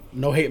 Please,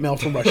 no hate mail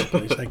from Russia,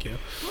 please. Thank you.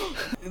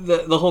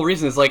 The whole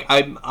reason is like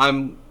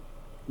I'm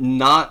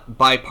not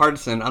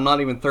bipartisan. I'm not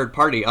even third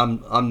party.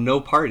 I'm no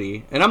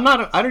party, and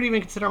I don't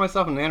even consider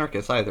myself an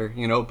anarchist either.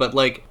 But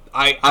like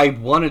I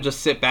want to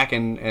just sit back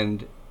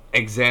and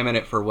examine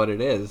it for what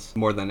it is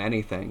more than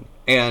anything.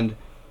 And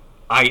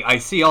I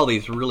see all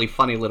these really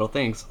funny little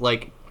things.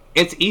 Like,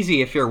 it's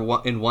easy if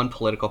you're in one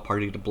political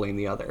party to blame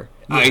the other.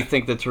 Yeah. I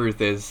think the truth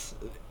is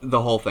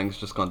the whole thing's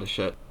just gone to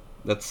shit.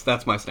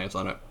 That's my stance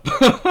on it.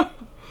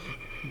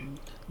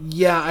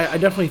 Yeah, I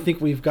definitely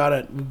think we've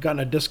gotten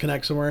a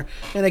disconnect somewhere.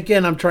 And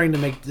again, I'm trying to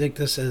make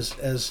this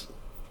as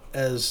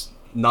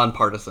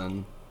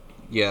nonpartisan.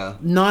 Yeah.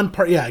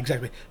 Yeah,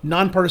 exactly.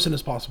 Nonpartisan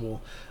as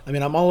possible. I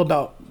mean, I'm all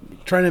about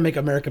trying to make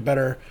America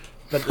better,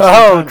 but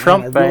Trump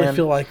I really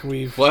feel like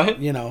we've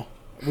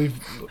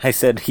I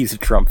said he's a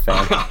Trump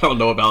fan. I don't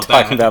know about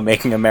that. Talking about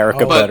making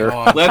America better.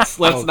 God. Let's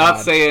not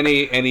say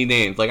any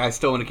names. Like, I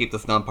still want to keep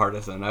this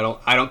nonpartisan. I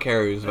don't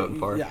care who's voting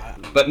for. Yeah.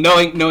 But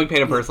knowing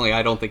Peyton personally,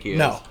 I don't think he is.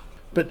 No.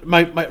 But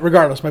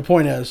regardless, my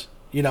point is,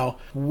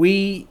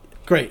 great.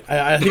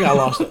 I think I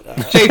lost it.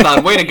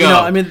 Jathan, way to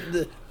go.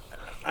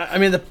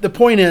 The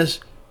point is,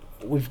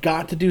 we've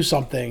got to do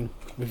something.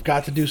 We've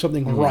got to do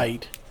something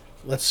right.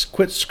 Let's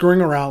quit screwing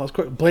around. Let's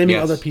quit blaming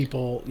other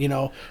people.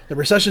 The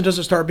recession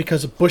doesn't start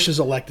because Bush is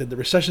elected. The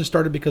recession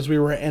started because we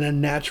were in a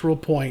natural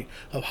point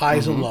of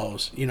highs and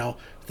lows.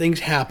 Things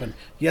happen.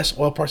 Yes,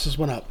 oil prices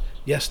went up.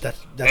 Yes,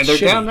 that's and they're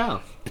shitty. Down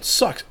now. It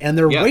sucks, and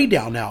they're way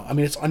down now. I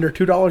mean, it's under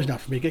 $2 now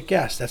for me to get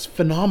gas. That's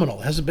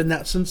phenomenal. It hasn't been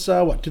that since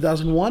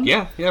 2001.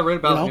 Yeah, right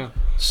about. Yeah.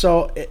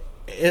 So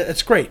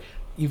it's great.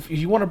 If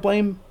you want to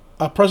blame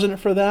a president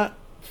for that,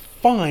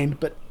 fine.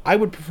 But I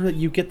would prefer that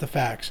you get the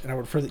facts, and I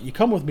would prefer that you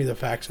come with me the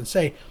facts and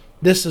say,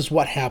 this is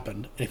what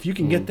happened. And if you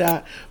can get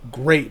that,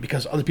 great,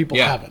 because other people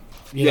haven't.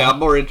 I'm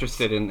more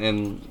interested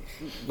in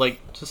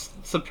like,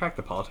 just subtract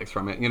the politics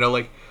from it.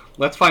 Like,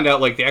 let's find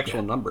out like the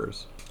actual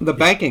numbers. The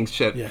banking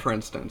shit, for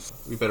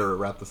instance. We better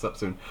wrap this up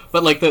soon.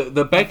 But like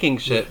the banking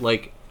shit,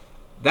 like,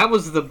 that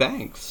was the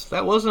banks.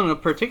 That wasn't a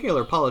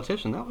particular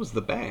politician. That was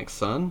the banks,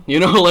 son.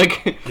 There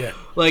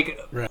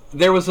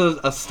was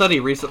a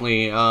study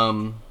recently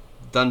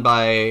done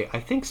by, I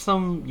think,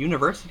 some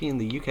university in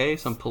the UK,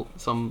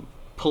 some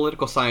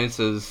political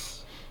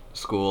sciences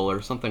school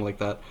or something like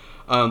that.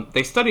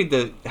 They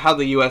studied how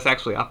the U.S.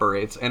 actually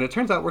operates, and it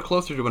turns out we're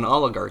closer to an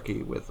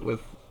oligarchy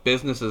with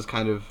businesses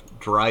kind of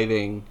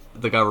driving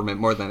the government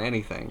more than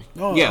anything.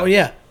 Oh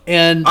yeah.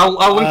 And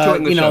I'll link to it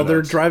in the show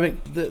notes.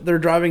 They're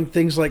driving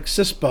things like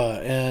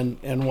CISPA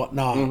and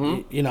whatnot.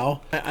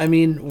 I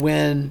mean,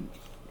 when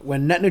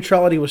net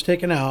neutrality was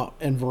taken out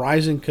and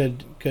Verizon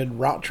could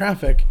route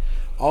traffic,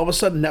 all of a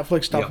sudden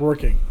Netflix stopped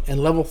working, and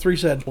Level 3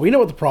 said, "We know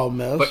what the problem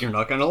is, but you're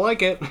not going to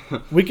like it.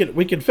 we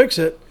can fix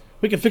it.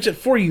 We can fix it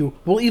for you.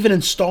 We'll even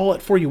install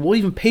it for you. We'll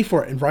even pay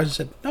for it." And Verizon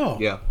said, "No."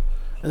 Yeah.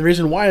 And the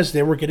reason why is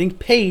they were getting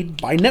paid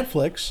by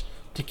Netflix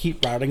to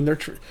keep routing their,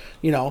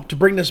 to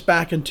bring this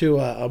back into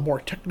a more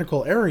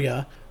technical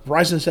area.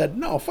 Verizon said,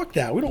 "No, fuck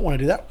that. We don't want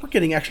to do that. We're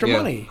getting extra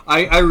money."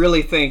 I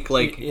really think,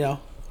 like,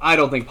 I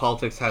don't think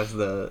politics has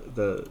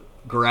the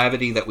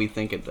gravity that we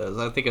think it does.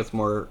 I think it's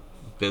more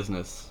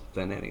business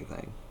than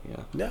anything.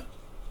 Yeah. Yeah,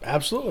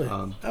 absolutely.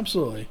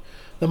 Absolutely.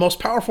 The most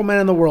powerful man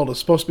in the world is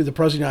supposed to be the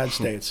President of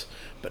the United States,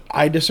 but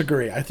I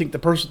disagree. I think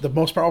the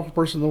most powerful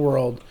person in the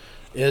world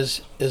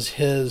is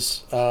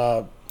his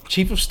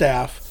chief of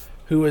staff,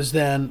 who is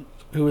then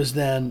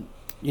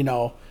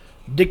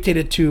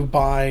dictated to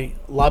by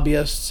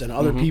lobbyists and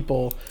other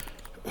people.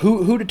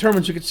 Who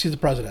determines who gets to see the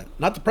president?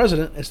 Not the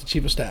president; it's the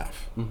chief of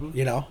staff.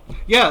 Yeah,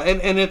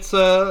 and it's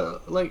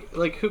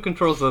like who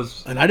controls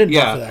those? And I didn't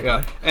vote for that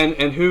guy.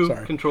 And who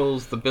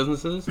controls the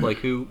businesses? Like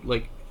who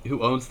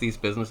owns these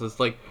businesses?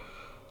 Like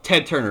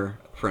Ted Turner,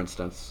 for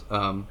instance.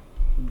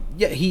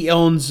 He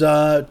owns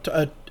Turner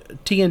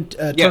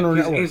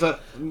Network,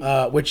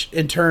 which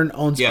in turn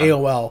owns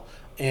AOL.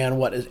 And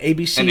what is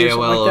ABC and or AOL something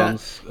like that?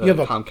 Owns, you have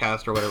a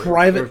Comcast or whatever.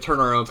 Private or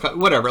Turner owns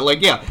whatever. Like,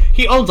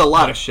 he owns a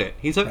lot of shit.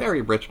 He's a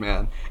very rich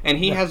man, and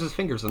he has his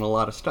fingers in a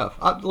lot of stuff.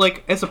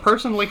 Like, as a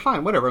person, like,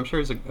 fine, whatever. I'm sure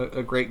he's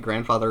a great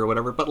grandfather or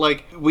whatever. But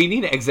like, we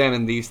need to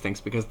examine these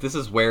things because this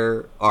is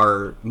where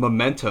our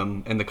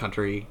momentum in the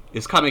country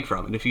is coming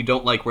from. And if you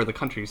don't like where the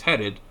country's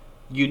headed,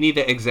 you need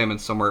to examine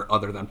somewhere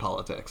other than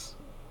politics.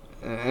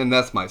 And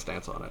that's my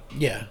stance on it.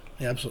 Yeah,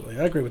 absolutely.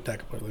 I agree with that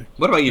completely.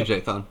 What about you,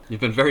 Jathan?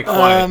 You've been very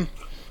quiet.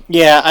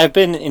 Yeah, I've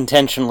been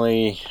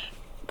intentionally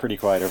pretty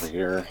quiet over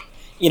here.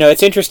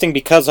 It's interesting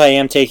because I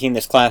am taking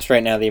this class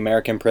right now, the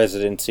American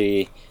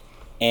presidency,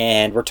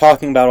 and we're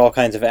talking about all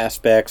kinds of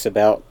aspects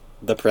about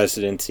the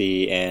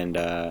presidency, and,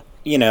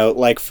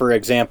 like, for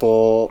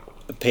example,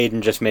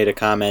 Peyton just made a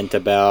comment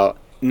about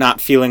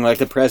not feeling like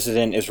the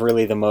president is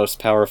really the most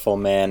powerful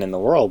man in the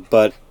world,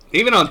 but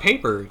Even on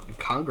paper,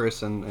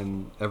 Congress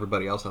and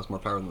everybody else has more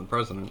power than the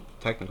president,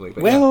 technically.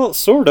 But well,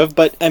 sort of,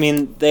 but I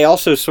mean, they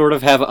also sort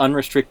of have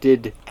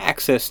unrestricted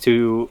access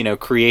to,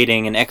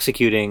 creating and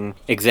executing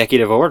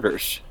executive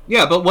orders.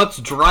 Yeah, but what's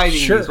driving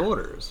these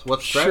orders?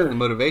 What's driving the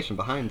motivation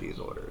behind these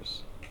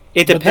orders?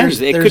 It depends.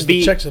 There's, it there's could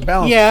be checks and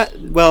balances. Yeah,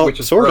 well, Which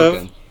is sort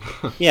broken.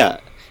 of.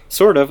 Yeah,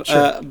 sort of.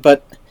 Sure.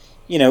 But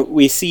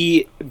we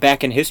see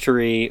back in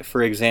history,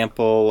 for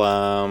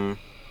example.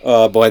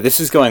 Oh boy,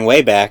 this is going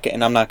way back,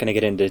 and I'm not going to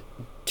get into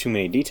too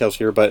many details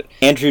here, but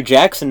Andrew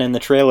Jackson and the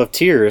Trail of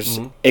Tears,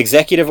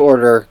 executive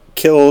order,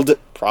 killed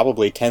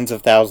probably tens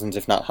of thousands,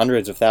 if not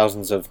hundreds of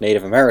thousands of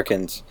Native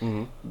Americans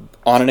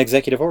on an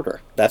executive order.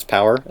 That's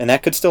power, and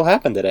that could still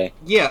happen today.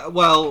 Yeah,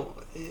 well,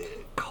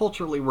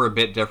 culturally we're a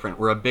bit different.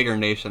 We're a bigger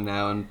nation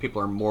now, and people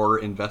are more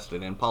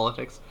invested in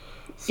politics.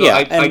 So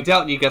Yeah, I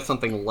doubt you get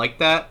something like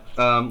that.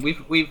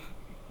 We've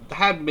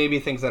had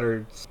maybe things that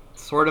are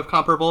sort of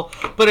comparable,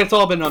 but it's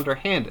all been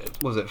underhanded.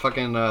 Was it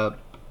fucking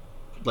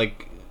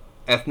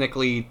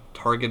ethnically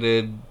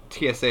targeted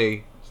TSA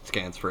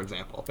scans, for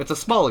example? It's a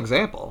small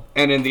example,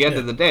 and in the end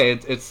of the day,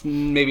 it's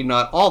maybe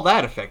not all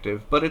that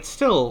effective, but it's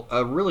still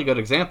a really good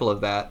example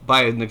of that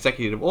by an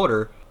executive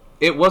order.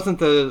 It wasn't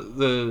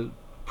the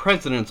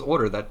president's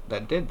order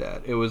that did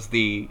that. It was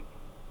the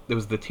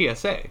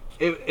TSA.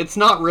 It's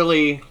not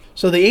really.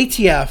 So the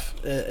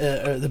ATF,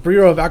 the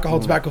Bureau of Alcohol,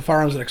 Tobacco,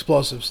 Firearms, and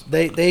Explosives,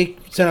 they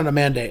sent out a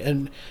mandate,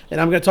 and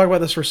I'm going to talk about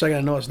this for a second.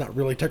 I know it's not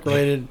really tech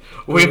related.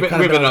 We've been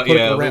on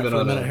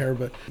a minute here,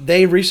 but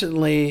they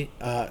recently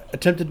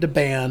attempted to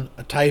ban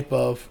a type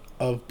of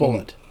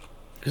bullet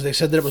because they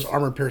said that it was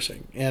armor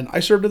piercing. And I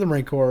served in the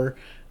Marine Corps,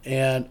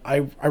 and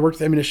I worked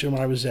with ammunition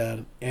when I was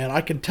in, and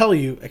I can tell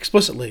you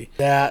explicitly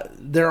that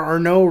there are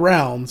no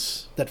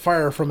rounds that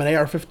fire from an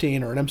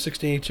AR-15 or an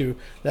M16A2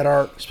 that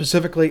are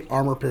specifically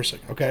armor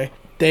piercing. Okay,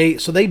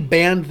 they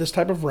banned this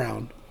type of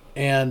round,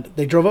 and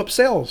they drove up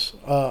sales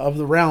of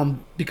the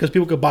round because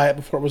people could buy it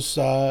before it was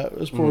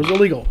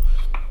illegal.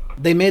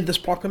 They made this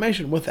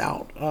proclamation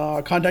without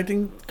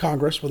contacting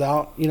Congress,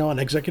 without an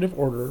executive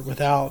order,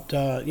 without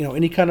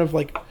any kind of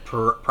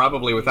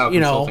probably without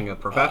consulting a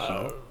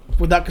professional.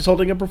 Without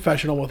consulting a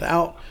professional,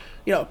 without,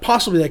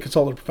 possibly they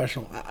consulted a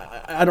professional.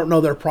 I don't know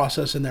their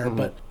process in there,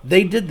 but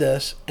they did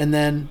this, and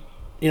then,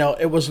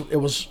 it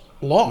was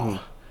law.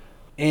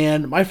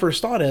 And my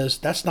first thought is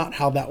that's not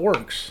how that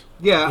works.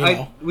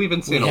 Yeah, we've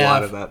been seeing a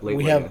lot of that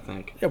lately, I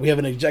think. Yeah, we have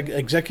an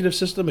executive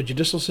system, a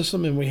judicial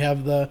system, and we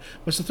have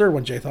what's the third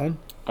one, Jathan?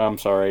 I'm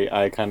sorry,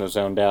 I kind of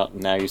zoned out,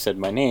 and now you said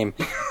my name.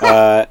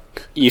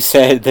 You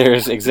said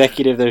there's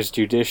executive, there's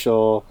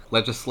judicial.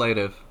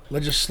 Legislative,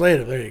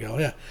 there you go,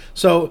 yeah.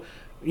 So,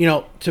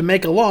 to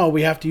make a law,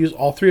 we have to use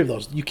all three of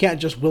those. You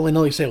can't just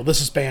willy-nilly say, well, this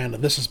is banned,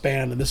 and this is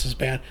banned, and this is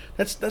banned.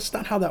 That's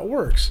not how that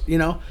works,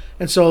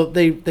 And so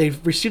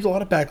they've received a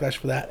lot of backlash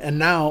for that, and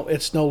now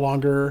it's no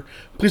longer,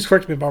 please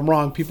correct me if I'm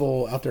wrong,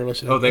 people out there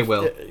listening. Oh, they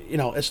will.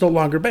 It's no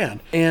longer banned.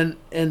 And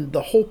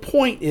the whole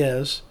point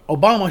is,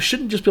 Obama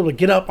shouldn't just be able to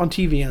get up on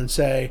TV and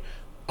say,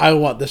 I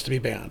want this to be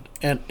banned,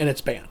 and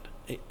it's banned.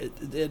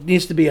 It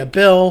needs to be a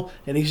bill,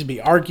 it needs to be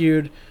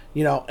argued,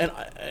 and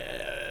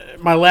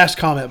my last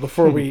comment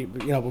before we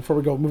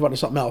go move on to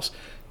something else,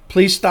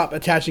 please stop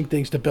attaching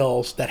things to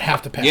bills that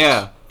have to pass.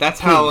 Yeah, that's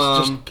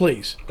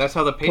please. That's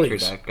how the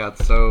Patriot Act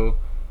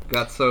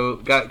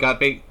got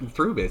baked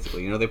through,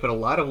 basically. They put a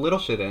lot of little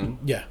shit in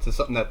to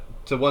something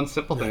to one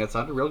simple thing that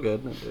sounded real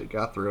good, and it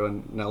got through,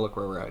 and now look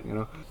where we're at.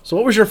 So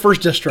what was your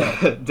first distro?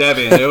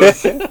 Debian.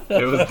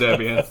 It was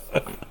Debian.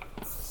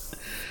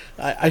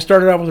 I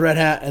started out with Red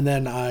Hat, and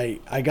then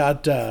I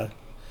got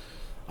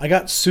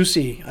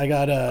SUSE. I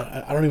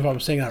don't even know if I'm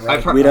saying that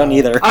right. We don't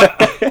either.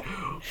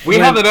 We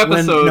have an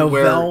episode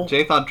where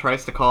Jathan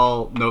tries to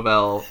call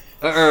Novell,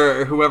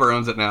 or whoever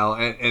owns it now,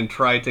 and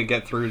try to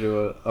get through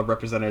to a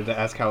representative to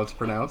ask how it's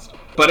pronounced.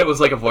 But it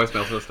was like a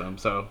voicemail system,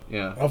 so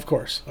yeah. Of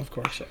course.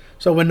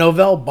 So when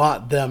Novell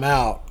bought them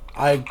out,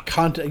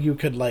 you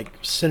could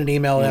send an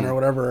email in or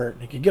whatever,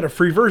 you could get a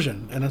free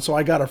version. And then so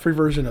I got a free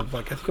version of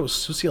I think it was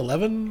SUSE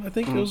 11, I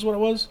think it was what it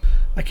was.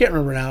 I can't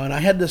remember now. And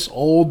I had this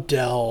old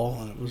Dell,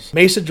 and it was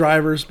Mesa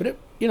drivers, but it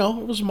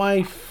was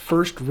my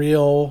first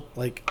real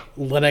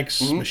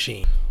Linux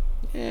machine.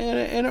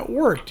 And it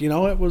worked, it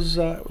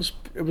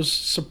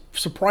was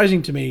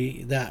surprising to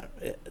me that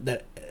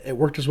it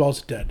worked as well as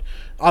it did.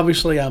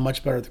 Obviously, I'm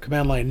much better at the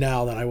command line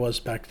now than I was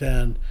back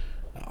then.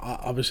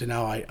 Obviously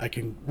now I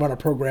can run a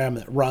program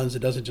that runs, it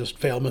doesn't just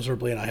fail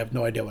miserably and I have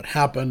no idea what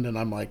happened and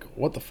I'm like,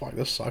 what the fuck,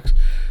 this sucks,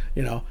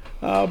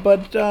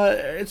 but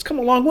it's come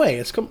a long way.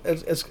 I've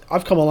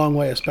come a long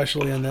way,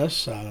 especially in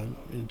this.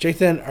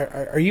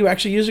 Jathan, are you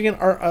actually using a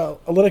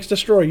Linux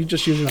distro, or are you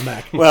just using a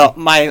Mac? Well,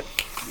 my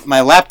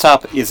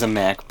laptop is a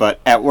Mac, but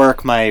at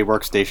work my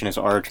workstation is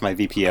Arch, my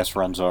VPS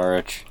runs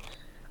Arch.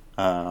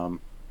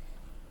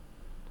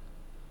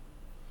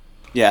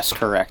 Yes,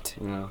 correct.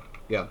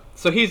 Yeah.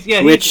 So he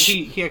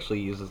actually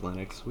uses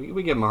Linux.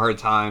 We give him a hard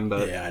time,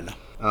 but Yeah, I know.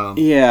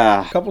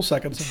 Yeah. A couple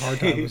seconds of hard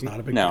time is not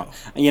a big deal.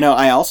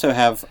 I also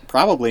have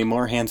probably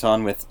more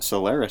hands-on with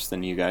Solaris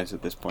than you guys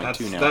at this point,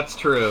 too, now. That's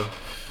true.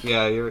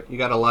 Yeah, you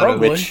got a lot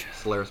Probably. of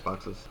Solaris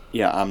boxes.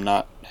 Yeah, I'm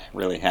not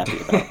really happy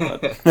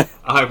about that.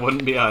 I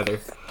wouldn't be either.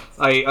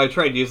 I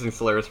tried using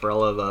Solaris for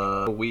all of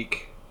a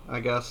week, I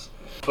guess.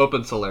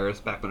 Open Solaris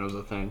back when it was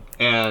a thing.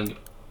 And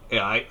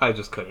yeah, I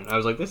just couldn't. I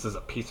was like, this is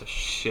a piece of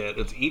shit.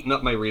 It's eating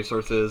up my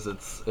resources.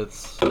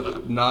 It's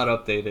not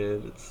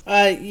updated.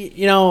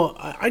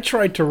 I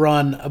tried to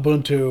run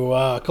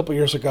Ubuntu a couple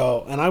years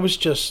ago, and I was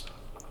just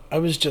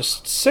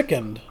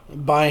sickened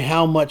by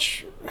how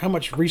much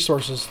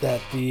resources that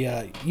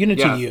the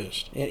Unity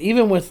used. And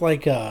even with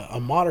like a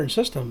modern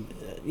system,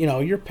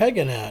 you're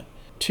pegging at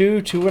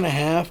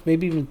 2.5,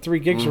 maybe even 3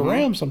 gigs of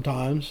RAM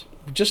sometimes.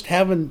 Just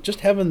having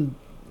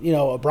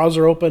a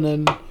browser open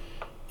and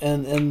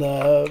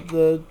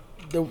the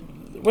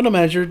window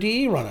manager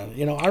DE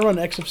running. I run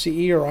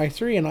XFCE or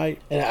i3, and I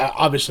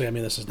obviously,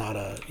 this is not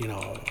a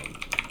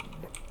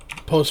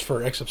post for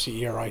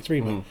XFCE or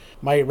i3, but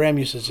my RAM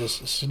usage is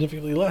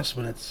significantly less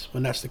when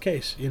that's the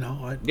case.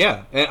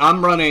 Yeah, and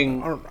I'm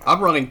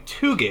running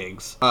 2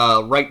 gigs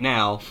right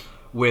now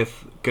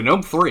with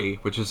GNOME 3,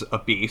 which is a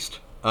beast.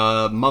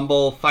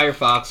 Mumble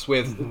Firefox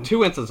with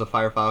 2 instances of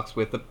Firefox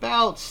with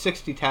about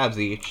 60 tabs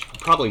each.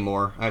 Probably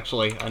more,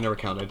 actually. I never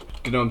counted.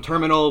 GNOME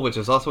Terminal, which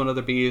is also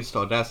another beast.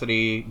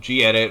 Audacity.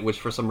 Gedit, which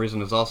for some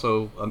reason is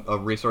also a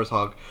resource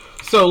hog.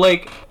 So,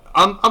 like,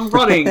 I'm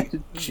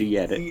running...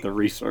 Gedit, the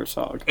resource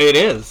hog. It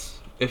is.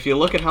 If you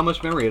look at how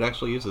much memory it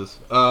actually uses.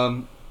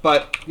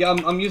 But, yeah,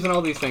 I'm using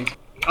all these things.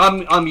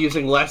 I'm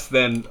using less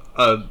than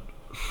a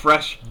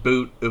fresh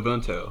boot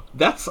Ubuntu.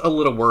 That's a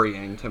little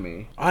worrying to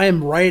me. I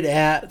am right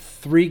at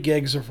 3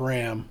 gigs of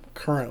RAM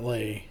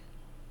currently,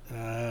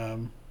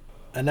 and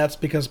that's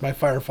because my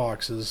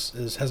Firefox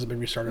hasn't been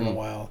restarted in a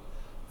while,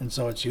 and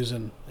so it's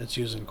using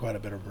quite a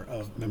bit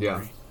of memory.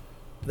 Yeah.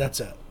 That's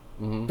it.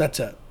 That's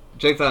it.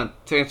 Jathan,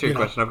 to answer your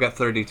question, I've got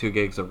 32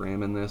 gigs of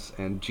RAM in this,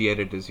 and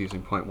Gedit is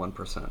using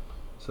 0.1%.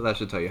 So that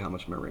should tell you how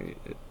much memory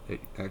it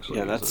actually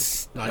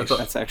uses.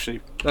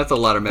 That's a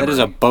lot of memory. That is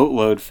a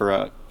boatload for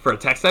a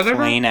text editor?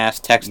 Plain-ass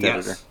text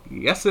editor.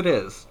 Yes, it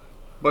is.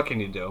 What can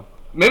you do?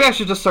 Maybe I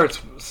should just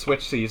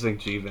switch to using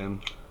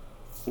GVim.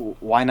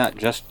 Why not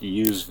just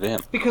use Vim?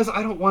 Because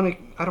I don't want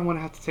to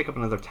have to take up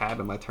another tab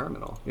in my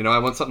terminal. I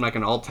want something I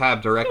can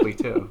alt-tab directly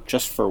to.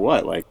 Just for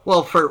what?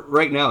 Well, for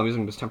right now, I'm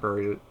using just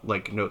temporary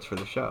notes for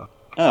the show.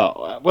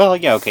 Oh, well,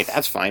 yeah, okay,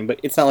 that's fine,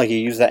 but it's not like you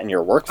use that in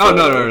your workflow.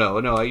 Oh,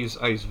 no, I use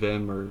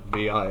Vim or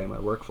VI in my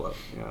workflow,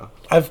 yeah.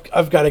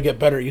 I've got to get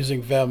better at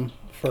using Vim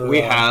for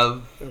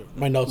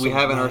my notes. We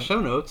have in our show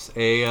notes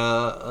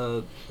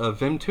a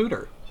Vim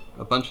tutor.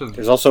 A bunch of...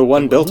 There's also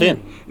one built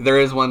in. There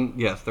is one,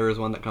 yes, there is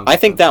one that comes... I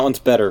think that one's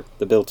better,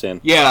 the built-in.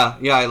 Yeah,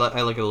 I like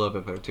it a little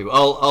bit better, too.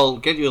 I'll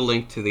get you a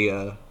link to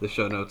the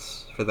show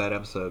notes for that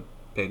episode,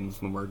 Peyton,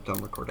 when we're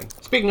done recording.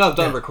 Speaking of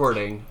done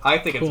recording, I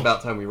think it's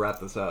about time we wrap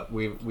this up.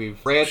 We've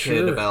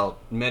ranted about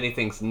many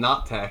things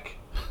not tech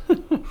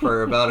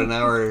for about an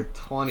hour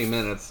 20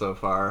 minutes so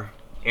far.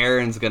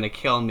 Aaron's gonna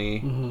kill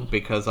me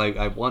because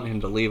I want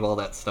him to leave all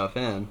that stuff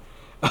in.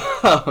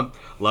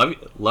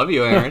 Love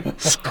you, Aaron.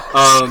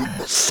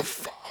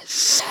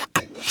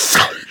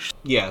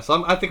 Yeah,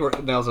 so I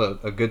think now's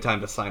a good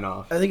time to sign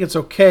off. I think it's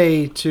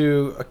okay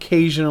to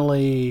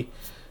occasionally,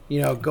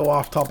 go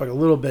off topic a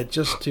little bit,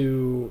 just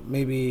to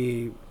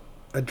maybe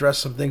address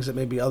some things that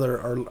maybe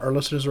our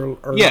listeners are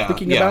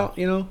thinking about.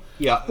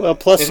 Yeah. Well,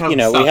 plus we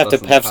have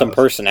to have some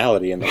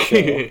personality in the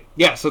show.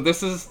 Yeah. So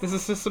this is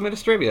System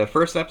Administrivia,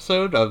 first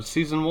episode of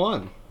season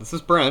 1. This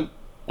is Brent.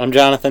 I'm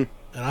Jonathan.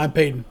 And I'm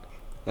Peyton.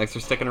 Thanks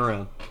for sticking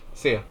around.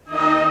 See ya.